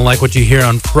 you're going to like what you hear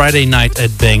on Friday night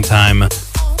at Bang Time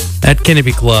at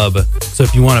Canopy Club. So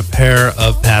if you want a pair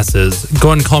of passes, go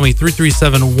ahead and call me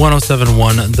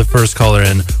 337-1071. The first caller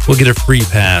in will get a free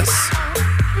pass.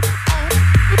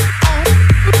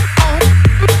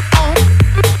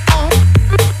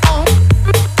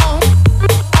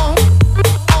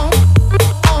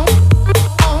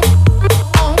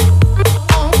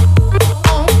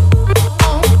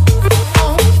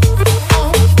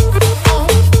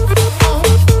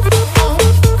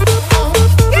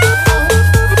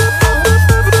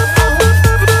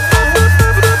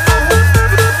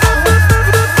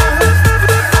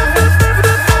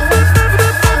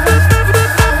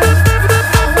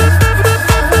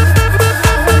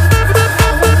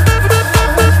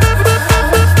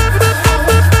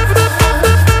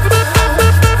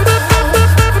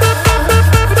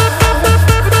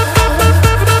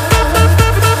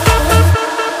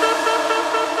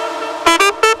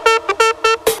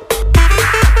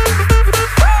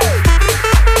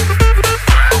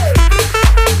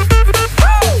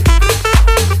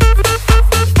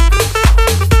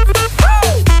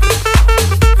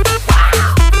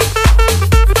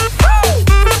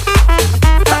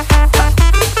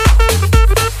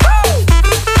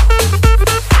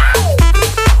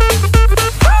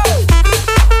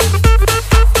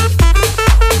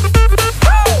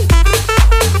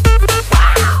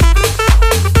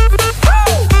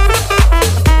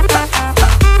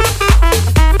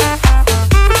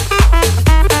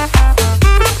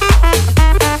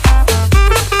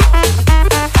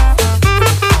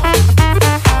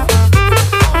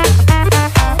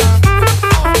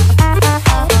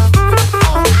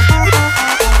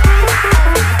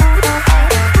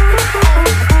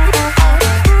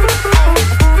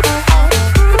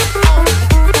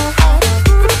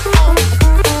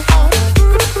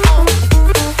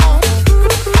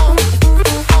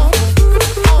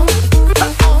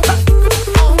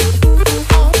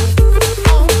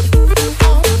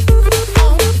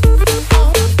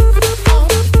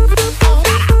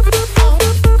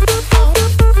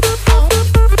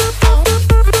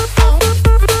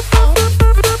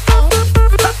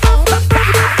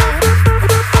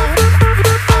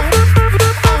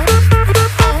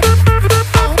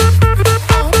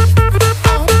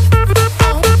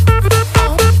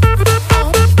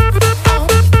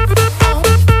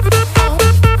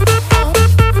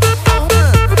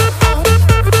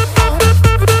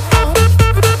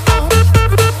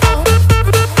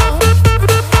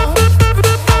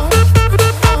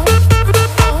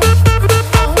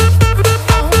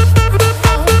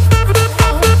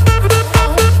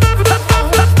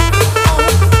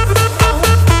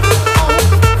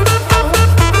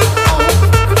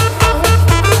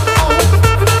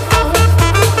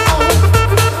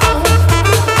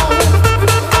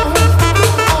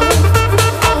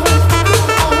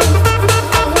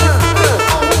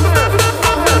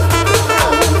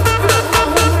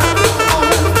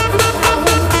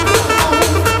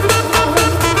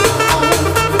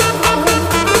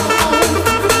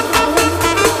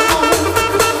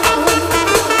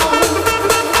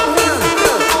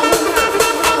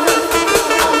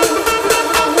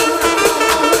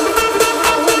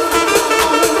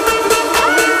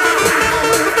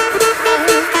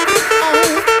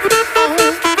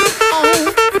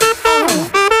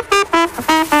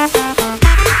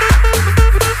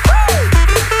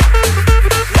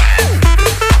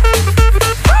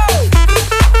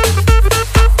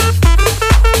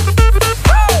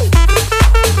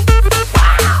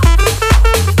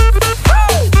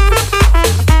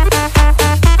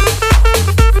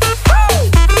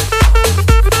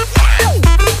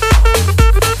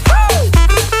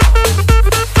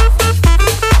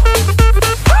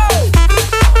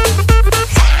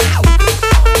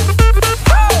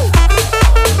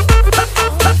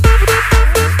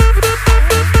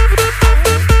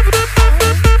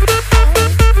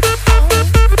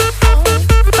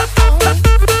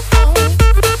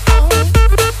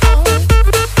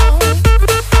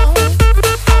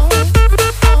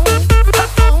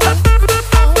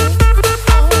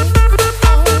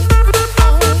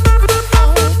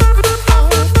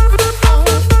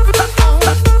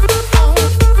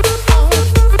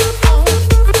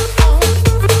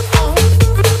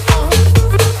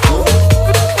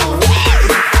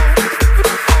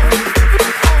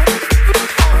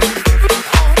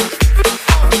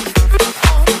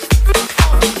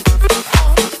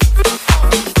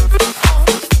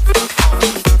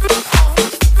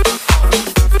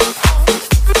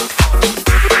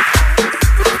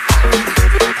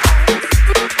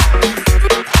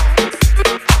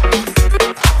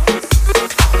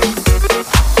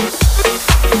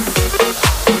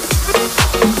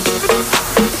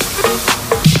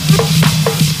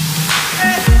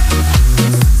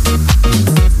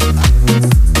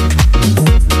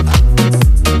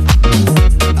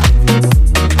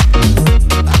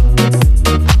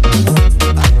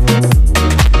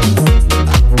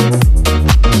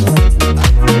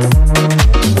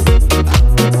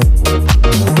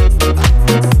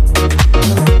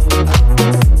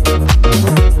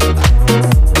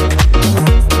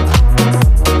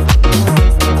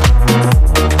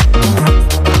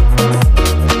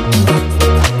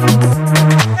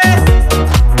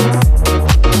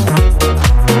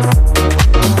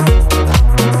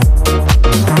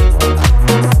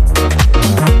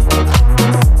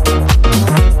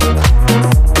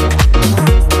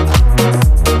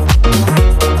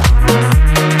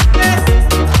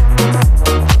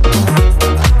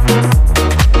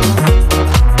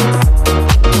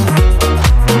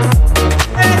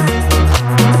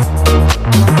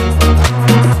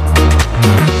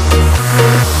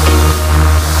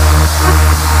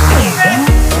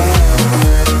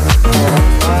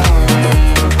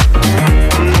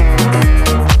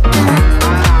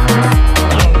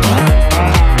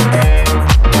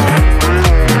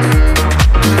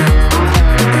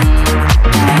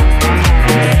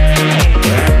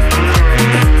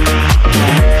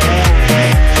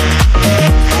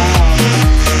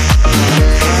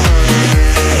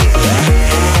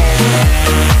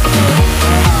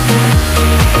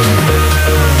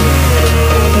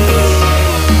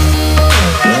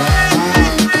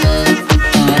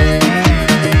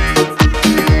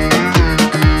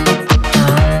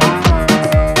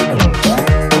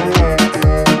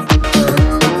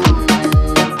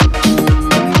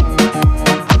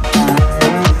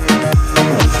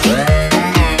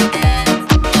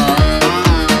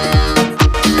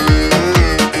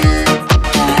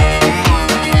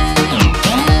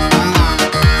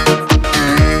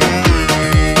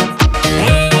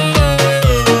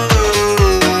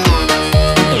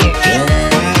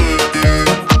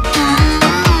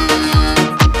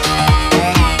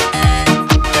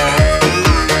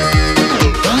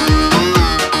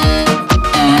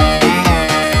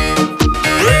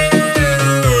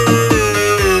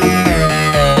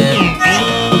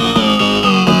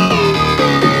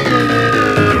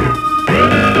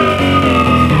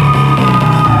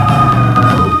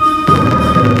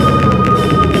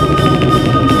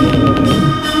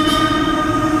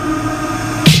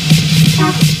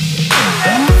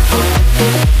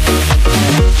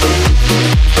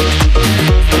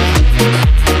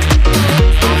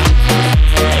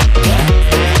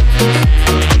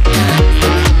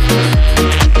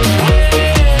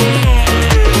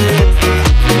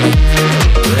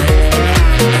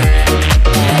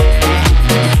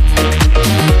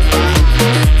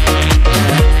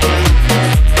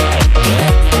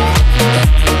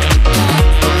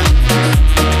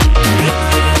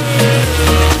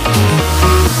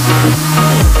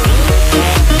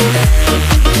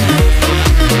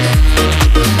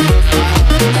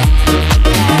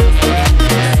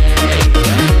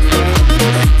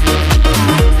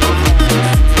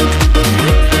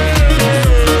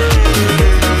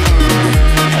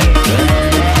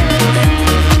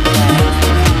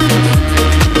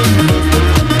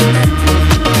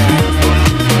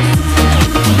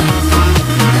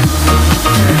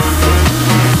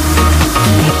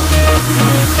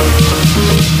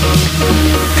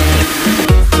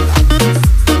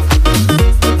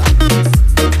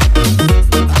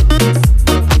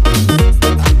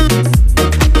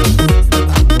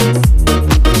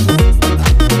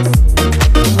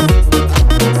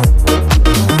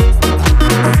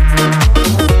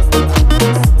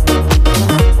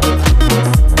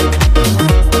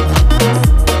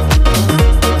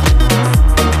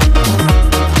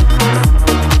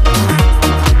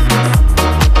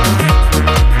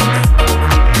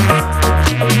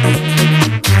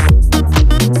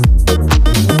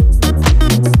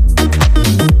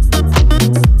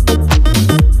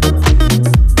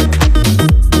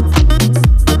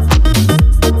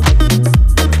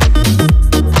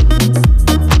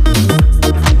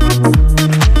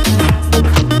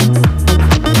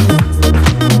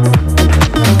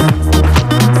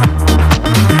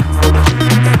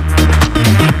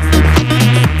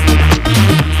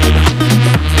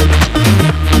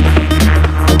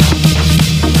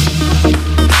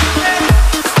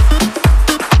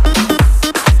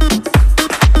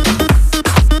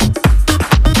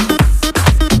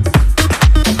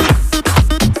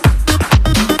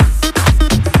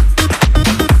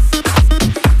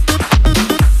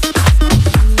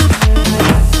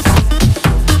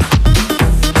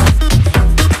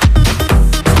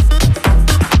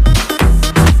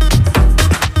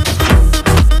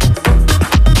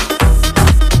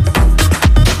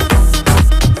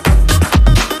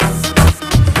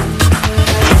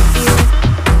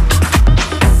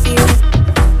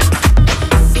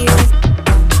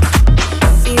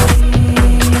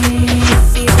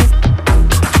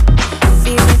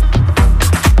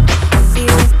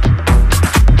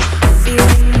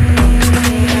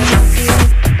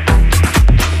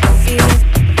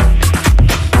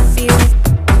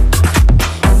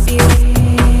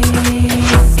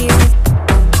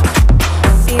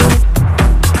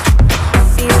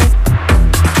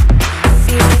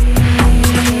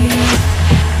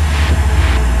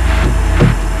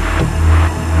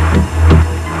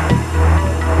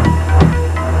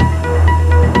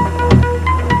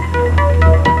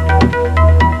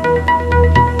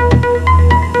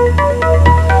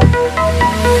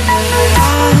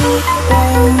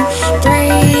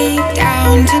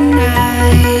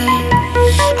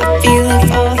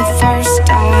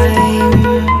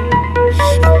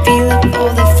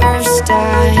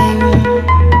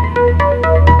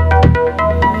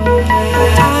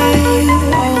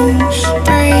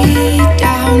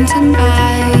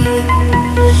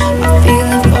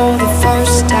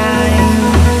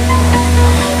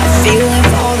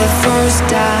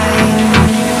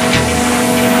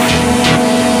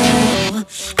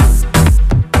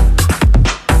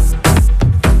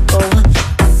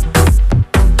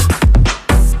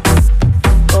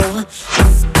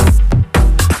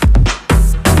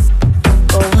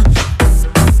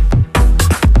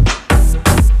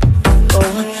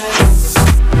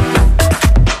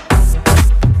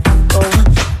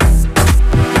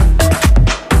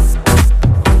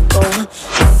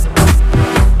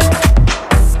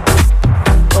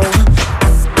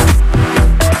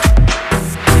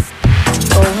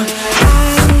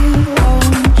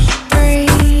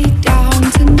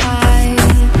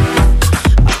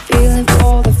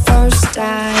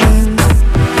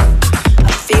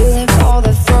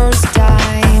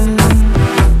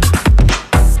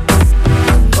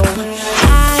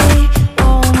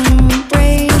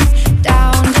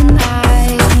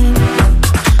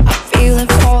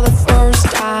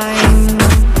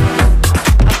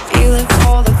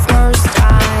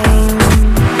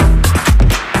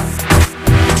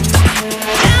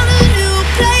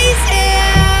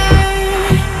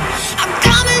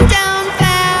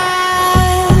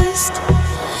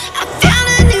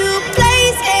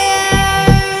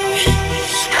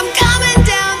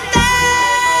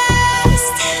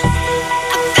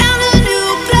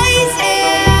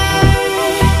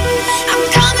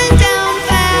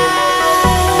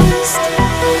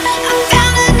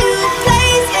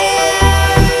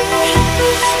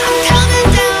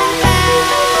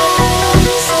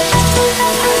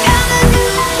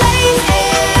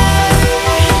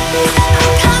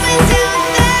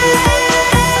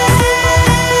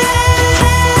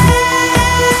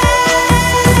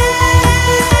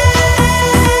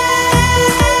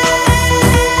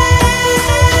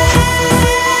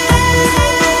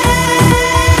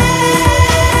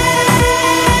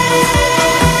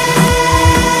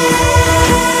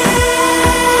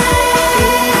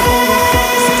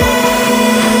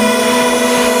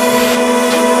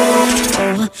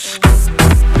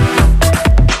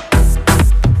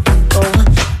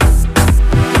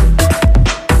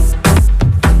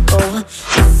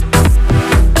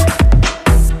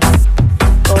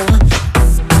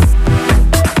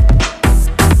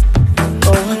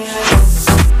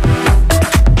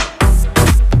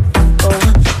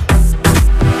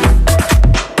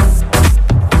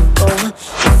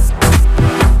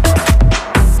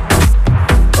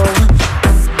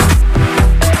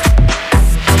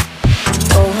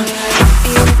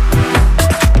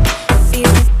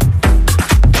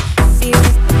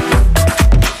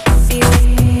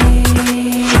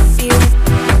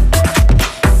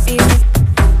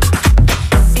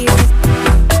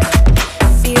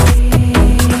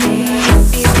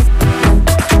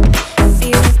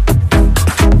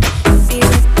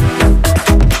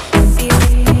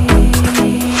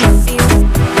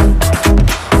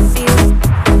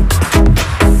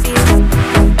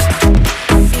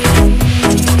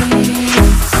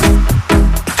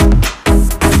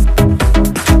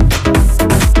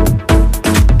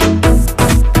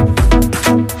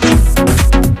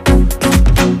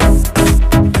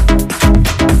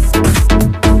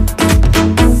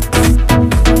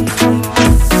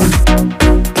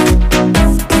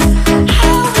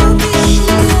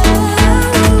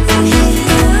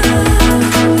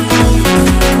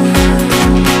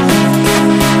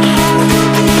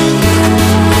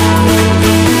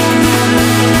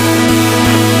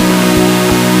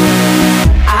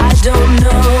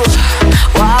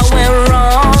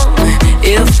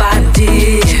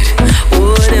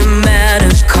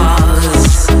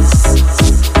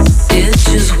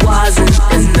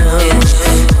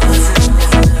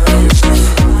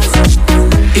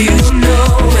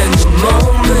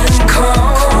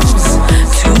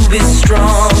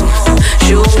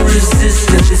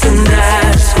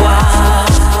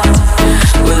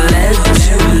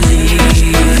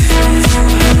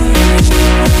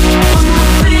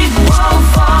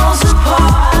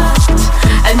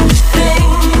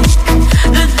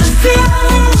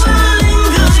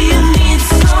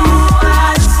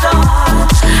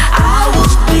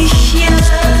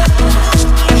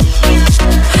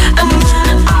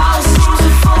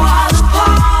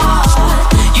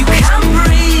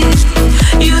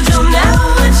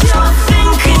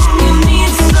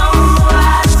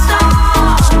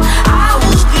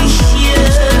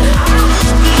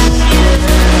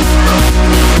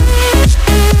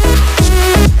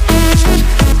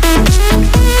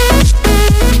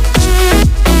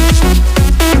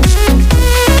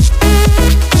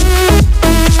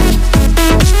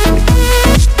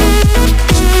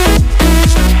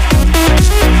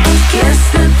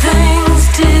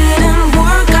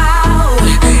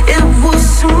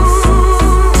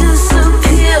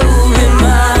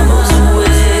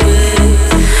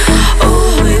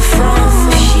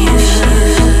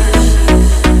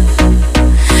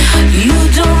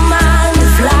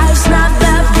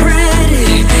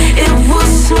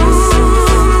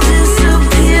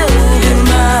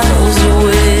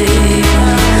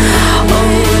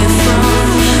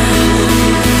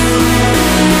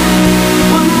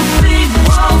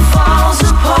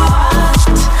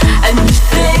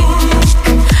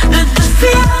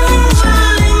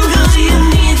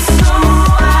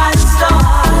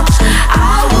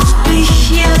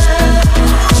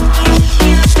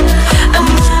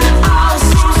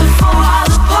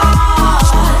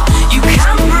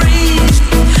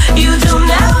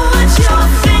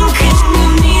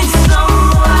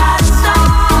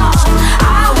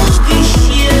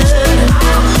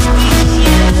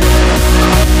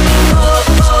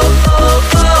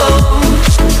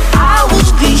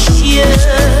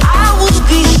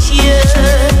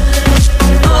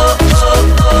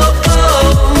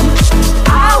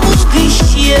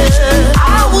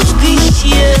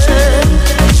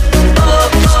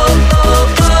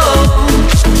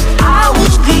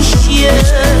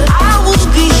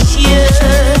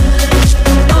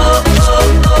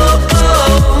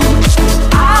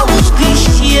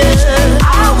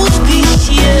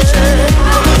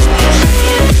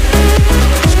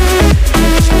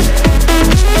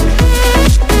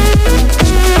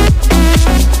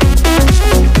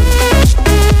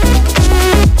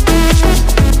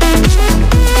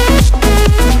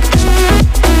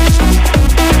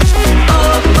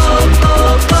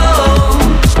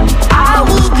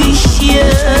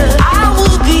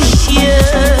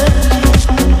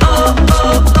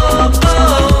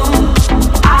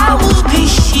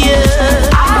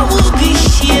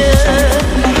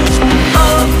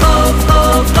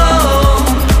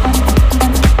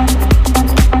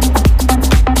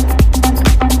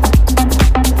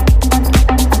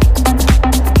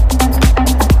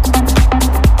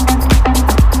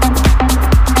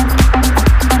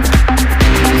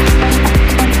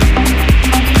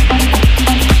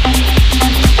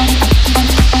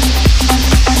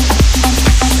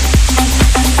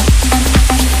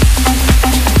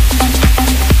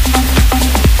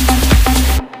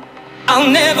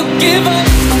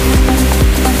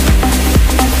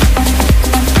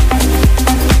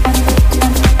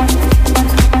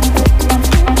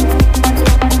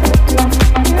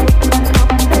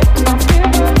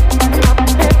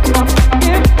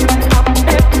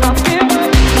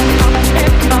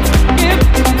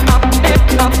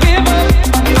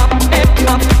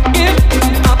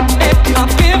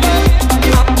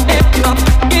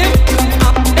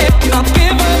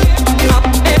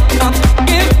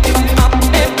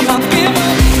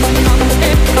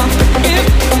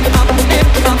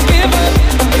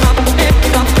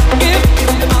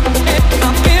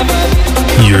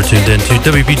 to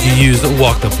WPGU's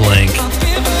Walk the Plank.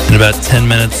 In about 10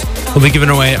 minutes, we'll be giving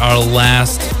away our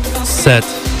last set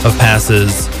of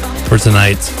passes for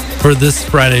tonight for this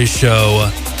Friday's show,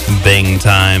 Bang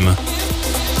Time.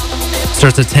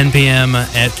 Starts at 10 p.m.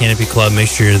 at Canopy Club. Make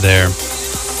sure you're there.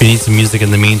 If you need some music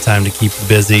in the meantime to keep you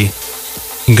busy, you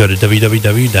can go to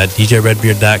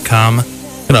www.djredbeard.com. I'm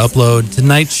going to upload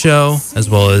tonight's show as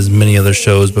well as many other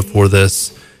shows before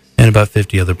this and about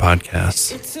 50 other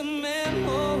podcasts.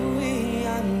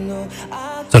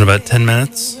 So in about 10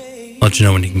 minutes, I'll let you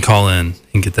know when you can call in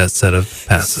and get that set of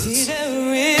passes.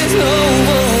 There is no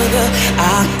other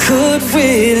I could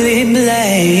really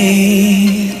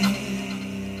blame.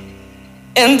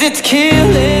 And it's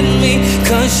killing me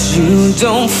 'cause you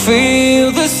don't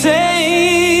feel the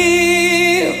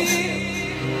same.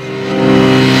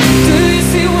 Do you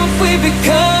see what we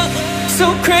become?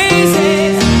 So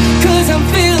crazy 'cause I'm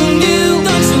feeling you.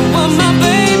 Don't you want my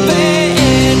baby?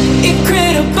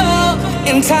 Incredible,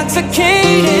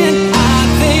 intoxicating. I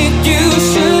think you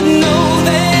should know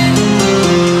that.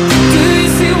 Do you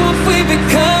see what we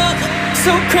become?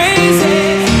 So crazy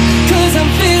 'cause I'm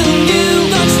feeling you.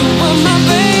 Don't you want my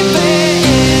baby?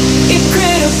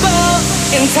 Incredible,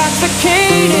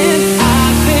 intoxicating. I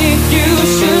think you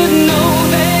should know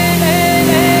that.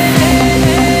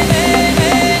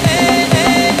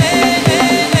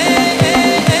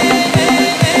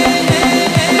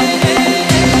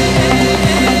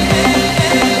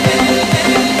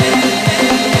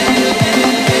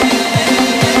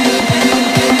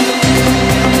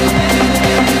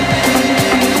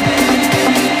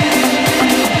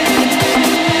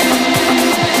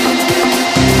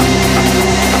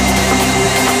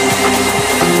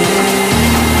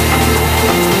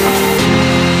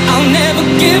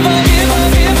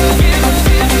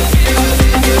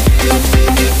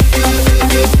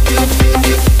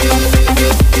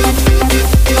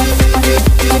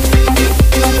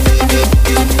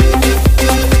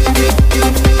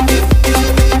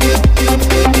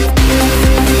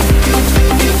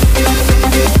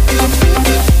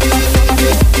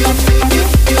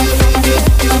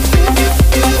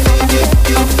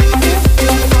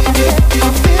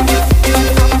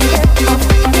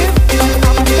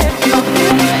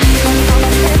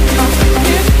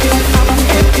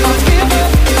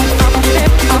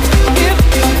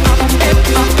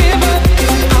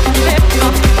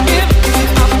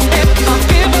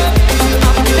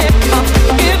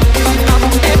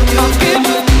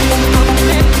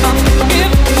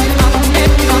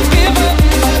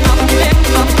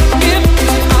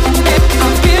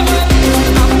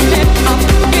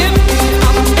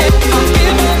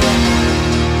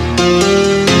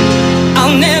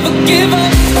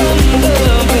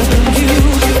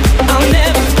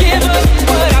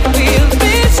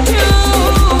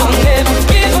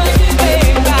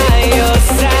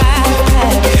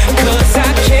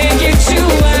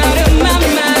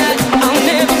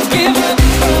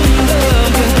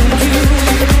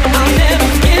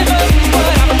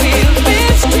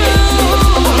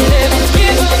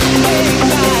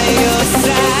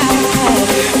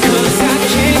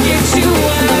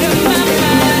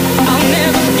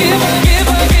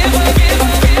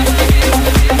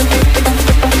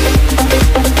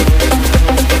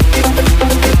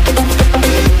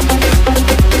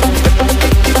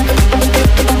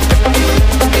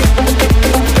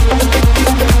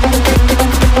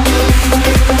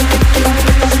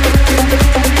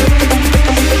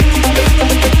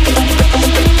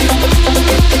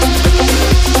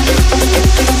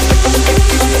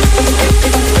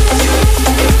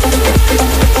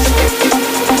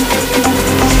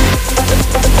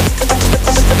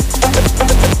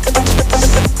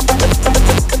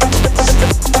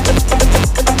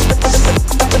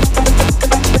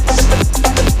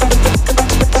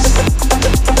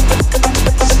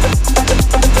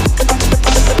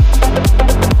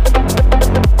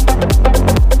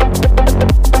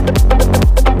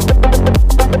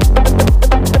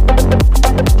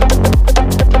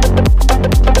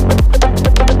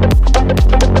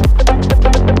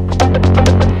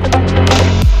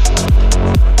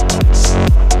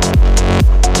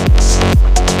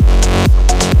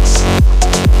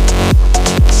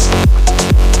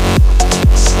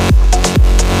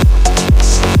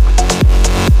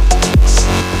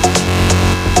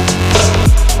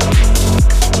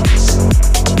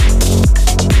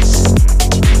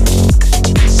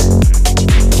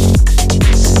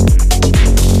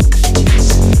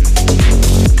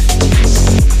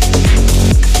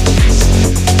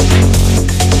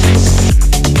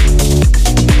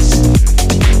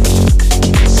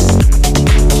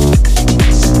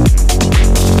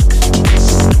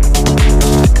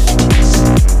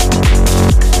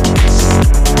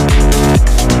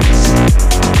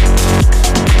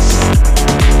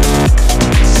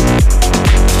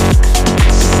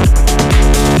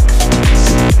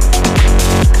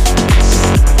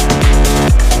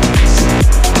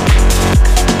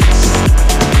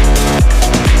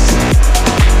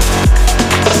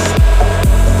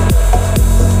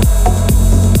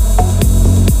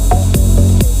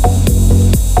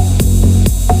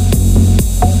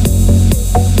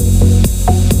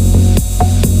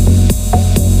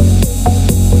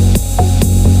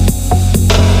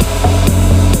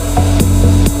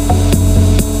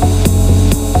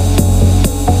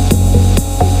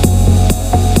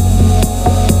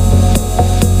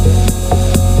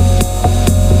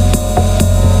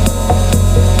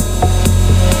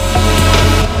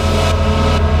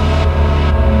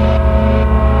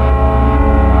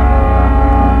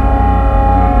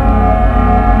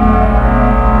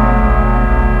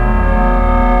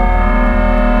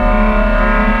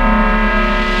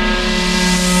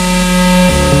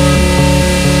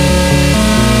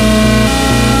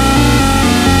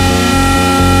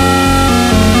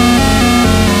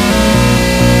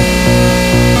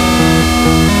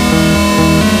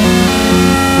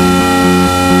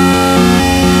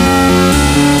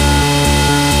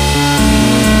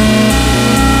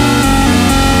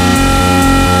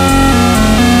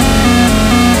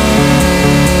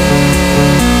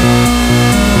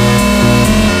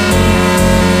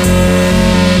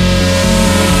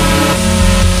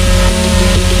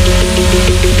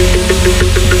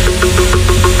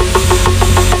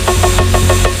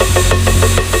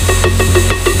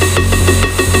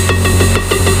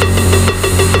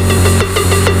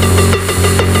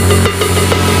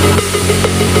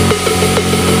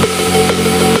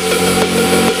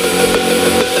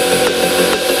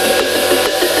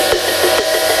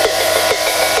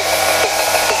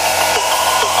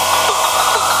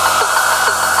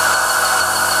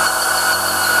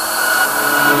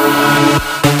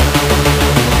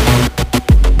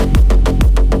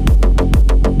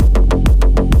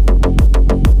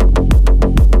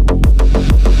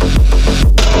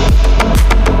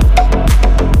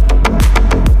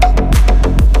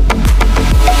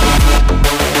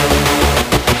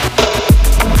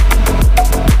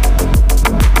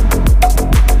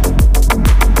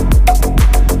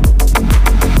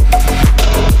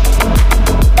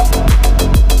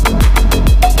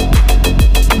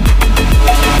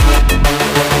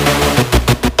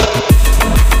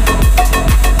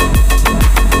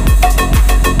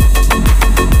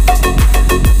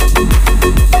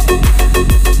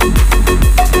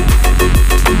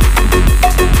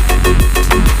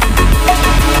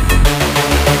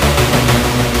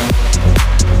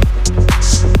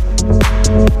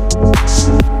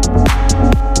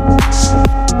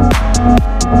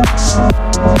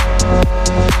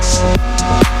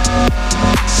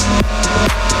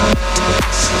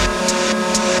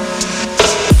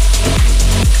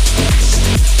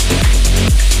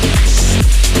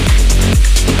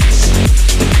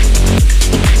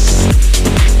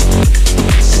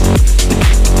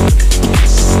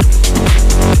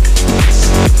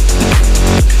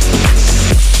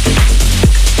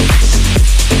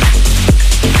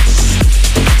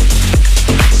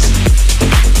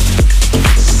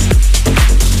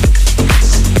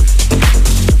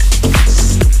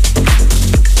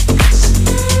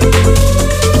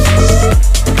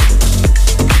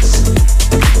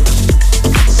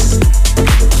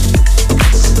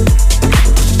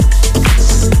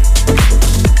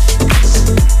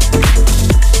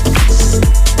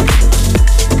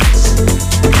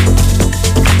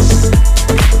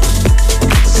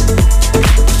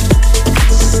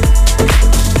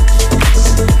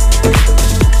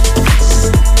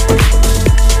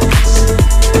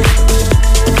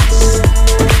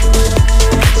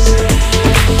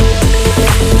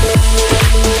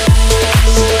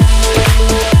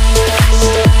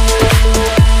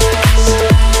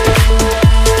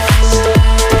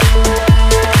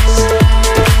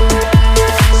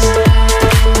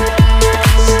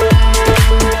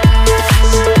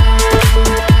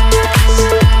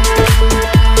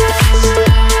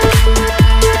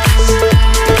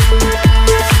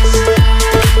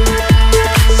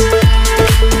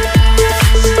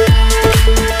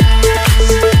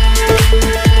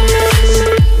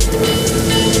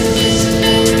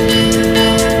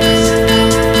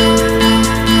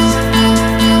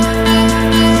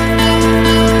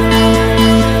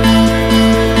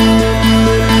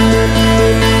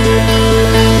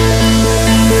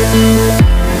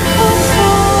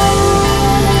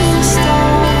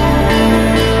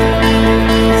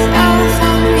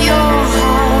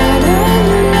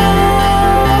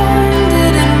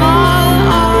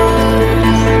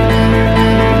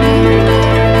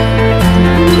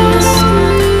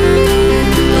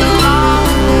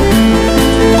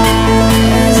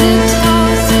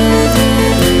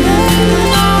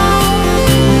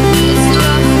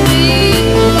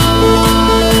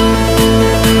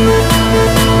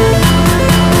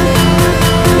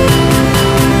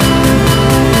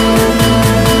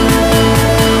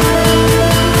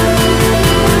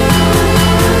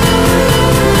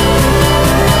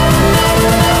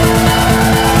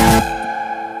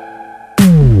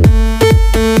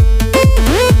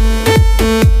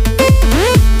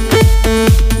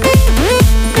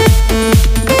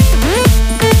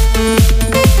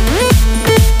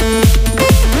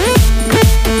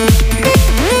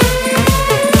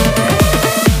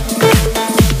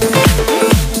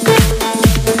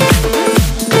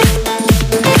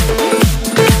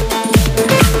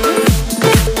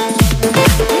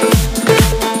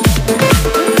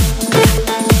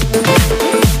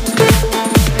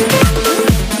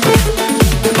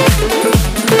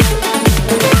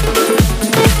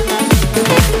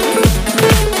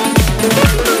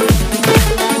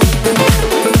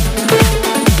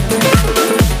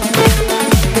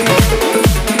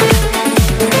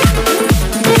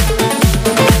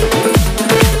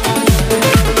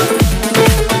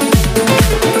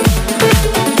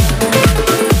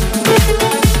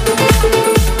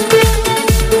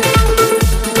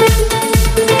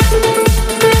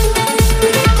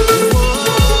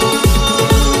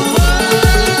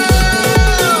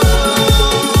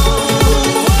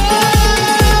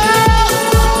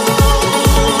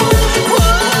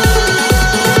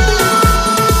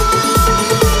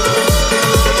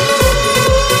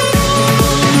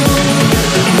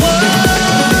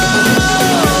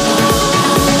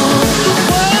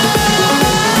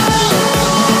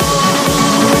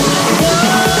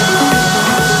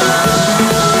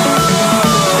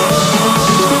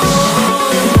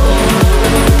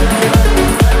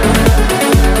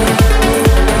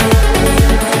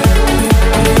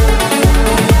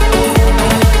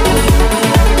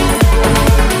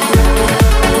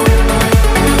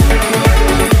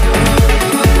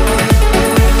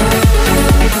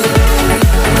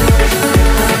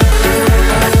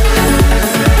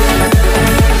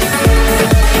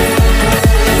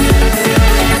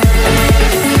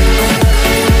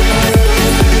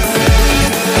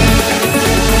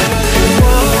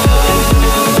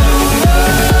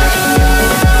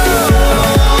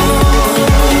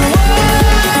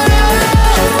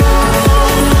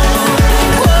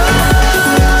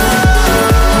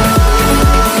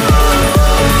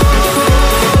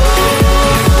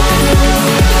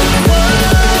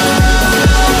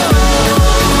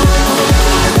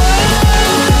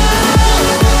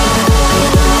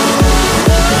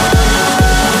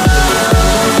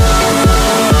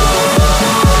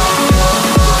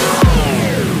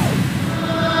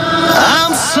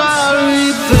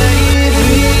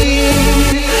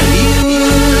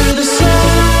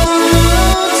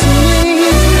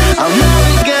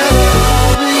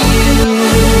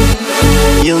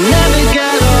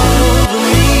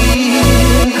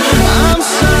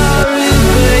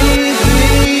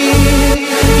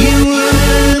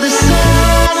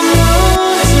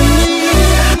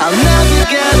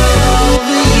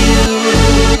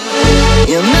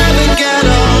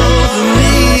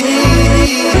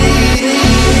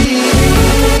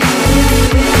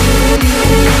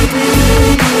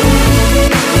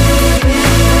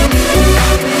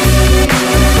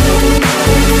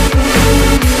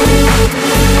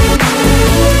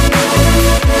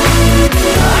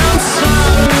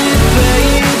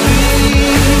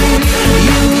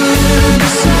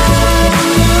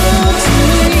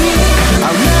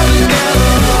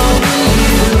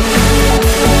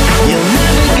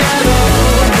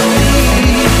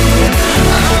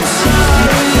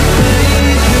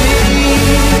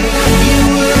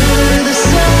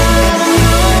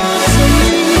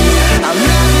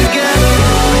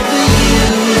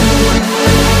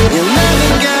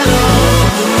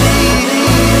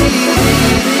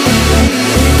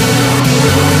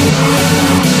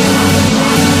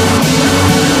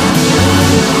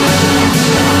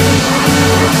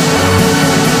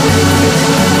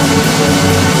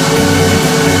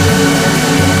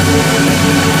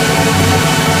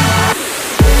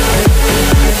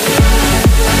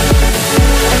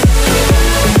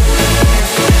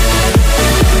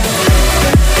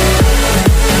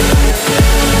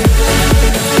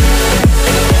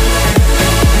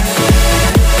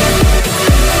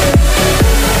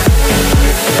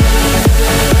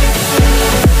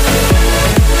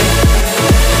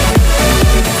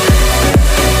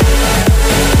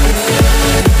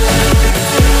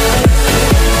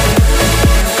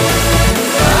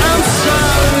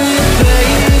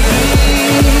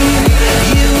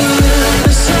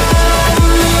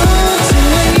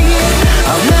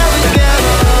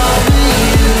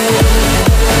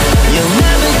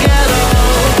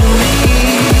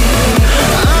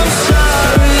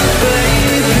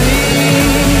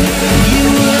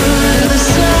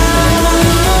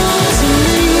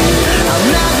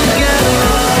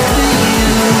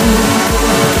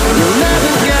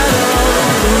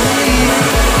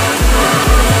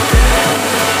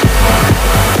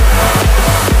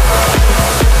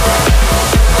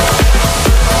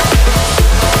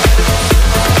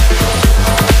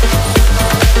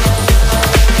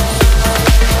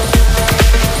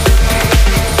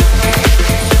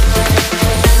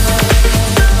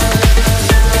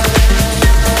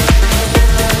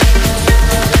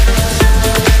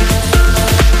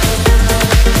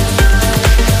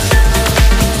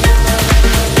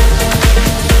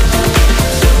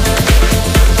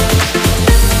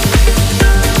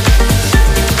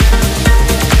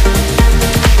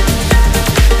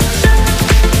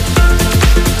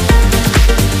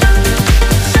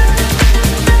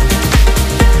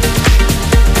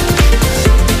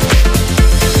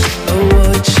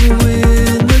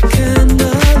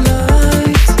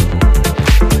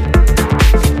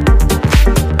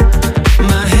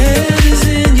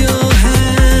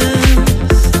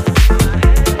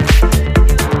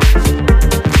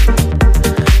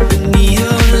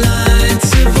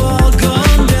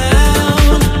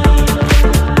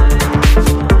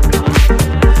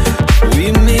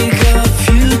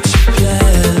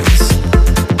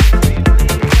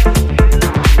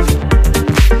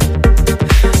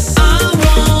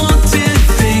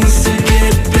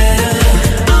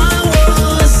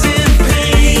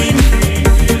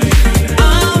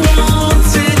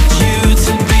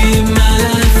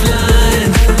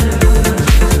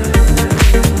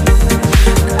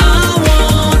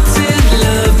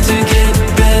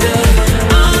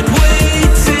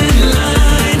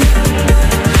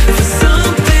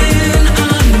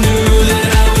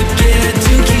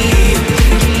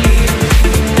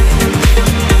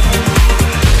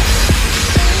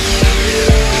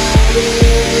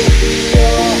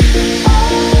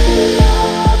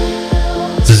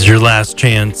 last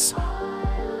chance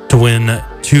to win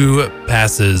 2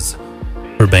 passes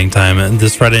for Bang Time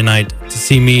this Friday night to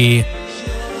see me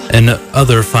and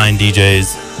other fine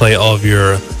DJs play all of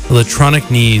your electronic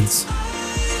needs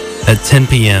at 10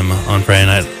 p.m. on Friday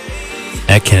night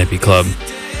at Canopy Club.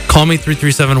 Call me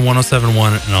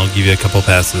 337-1071 and I'll give you a couple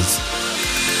passes.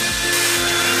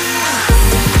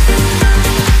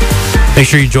 Make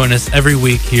sure you join us every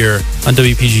week here on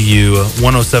WPGU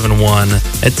 1071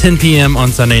 at 10 p.m. on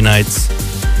Sunday nights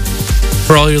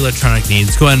for all your electronic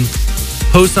needs. Go ahead and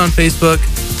post on Facebook,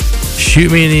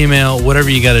 shoot me an email, whatever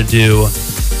you got to do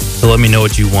to let me know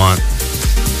what you want.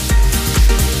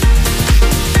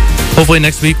 Hopefully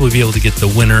next week we'll be able to get the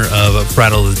winner of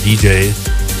Frattle the DJ.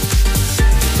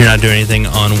 If you're not doing anything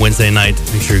on Wednesday night,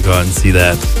 make sure you go out and see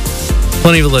that.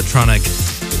 Plenty of electronic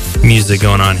music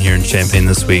going on here in Champaign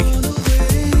this week.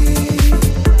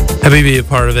 Happy to be a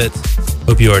part of it.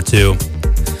 Hope you are too.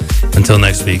 Until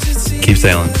next week, keep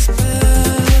sailing.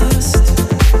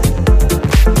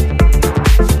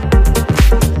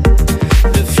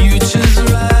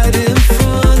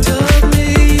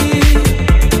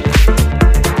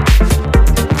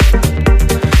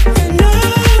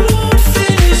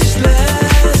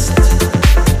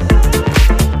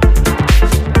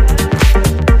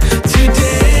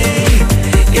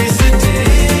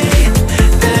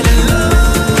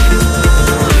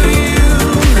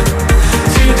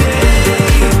 Today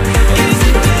is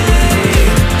the day.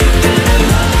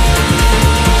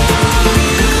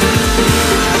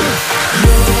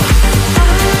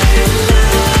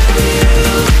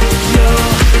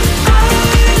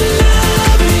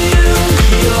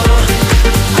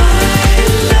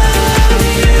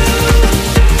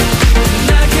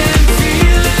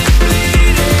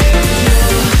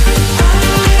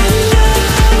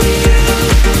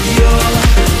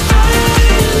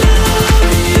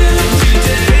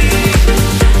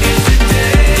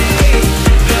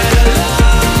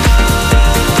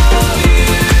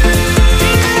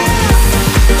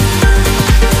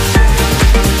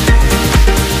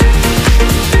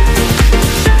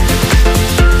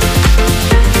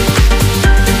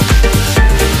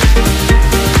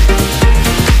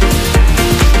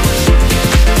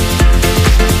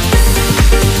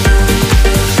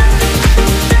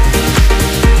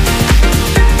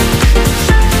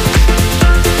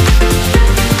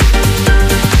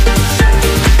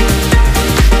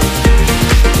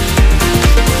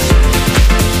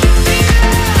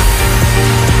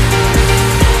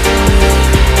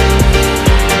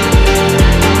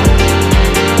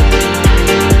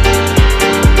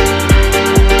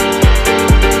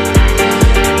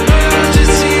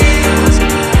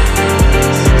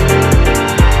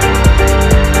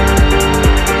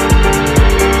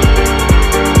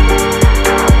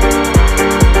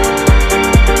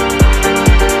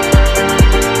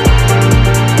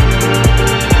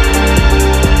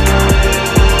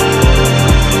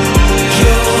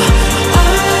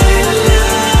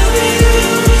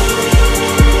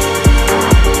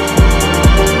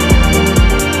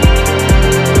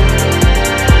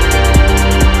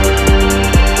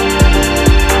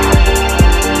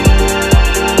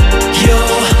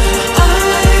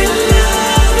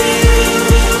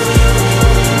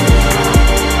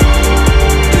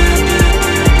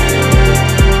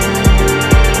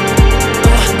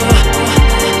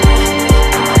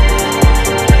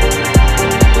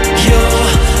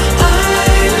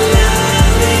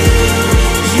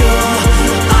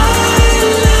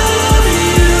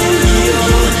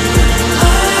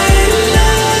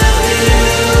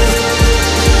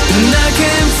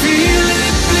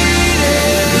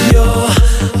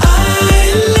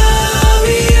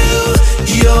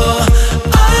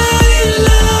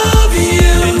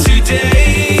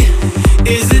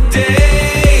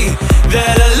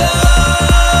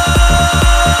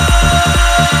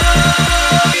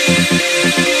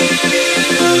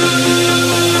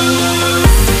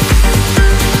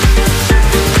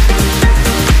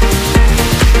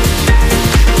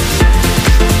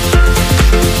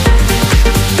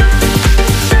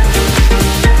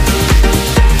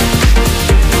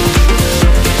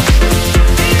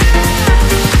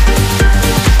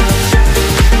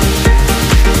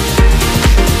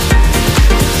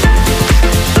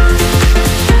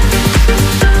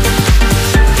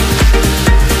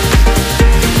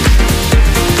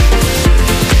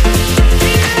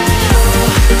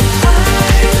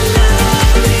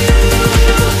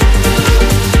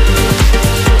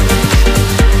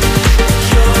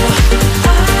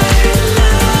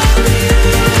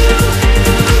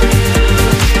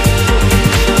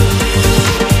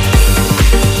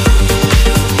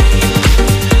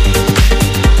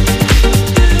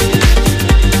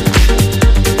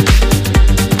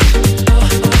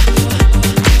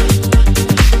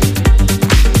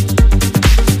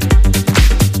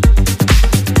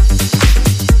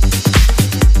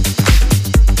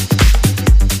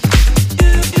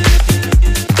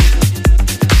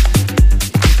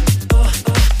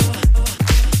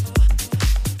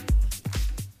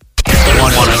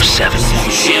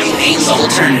 Maine's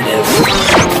alternative.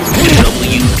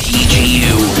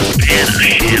 WPGU.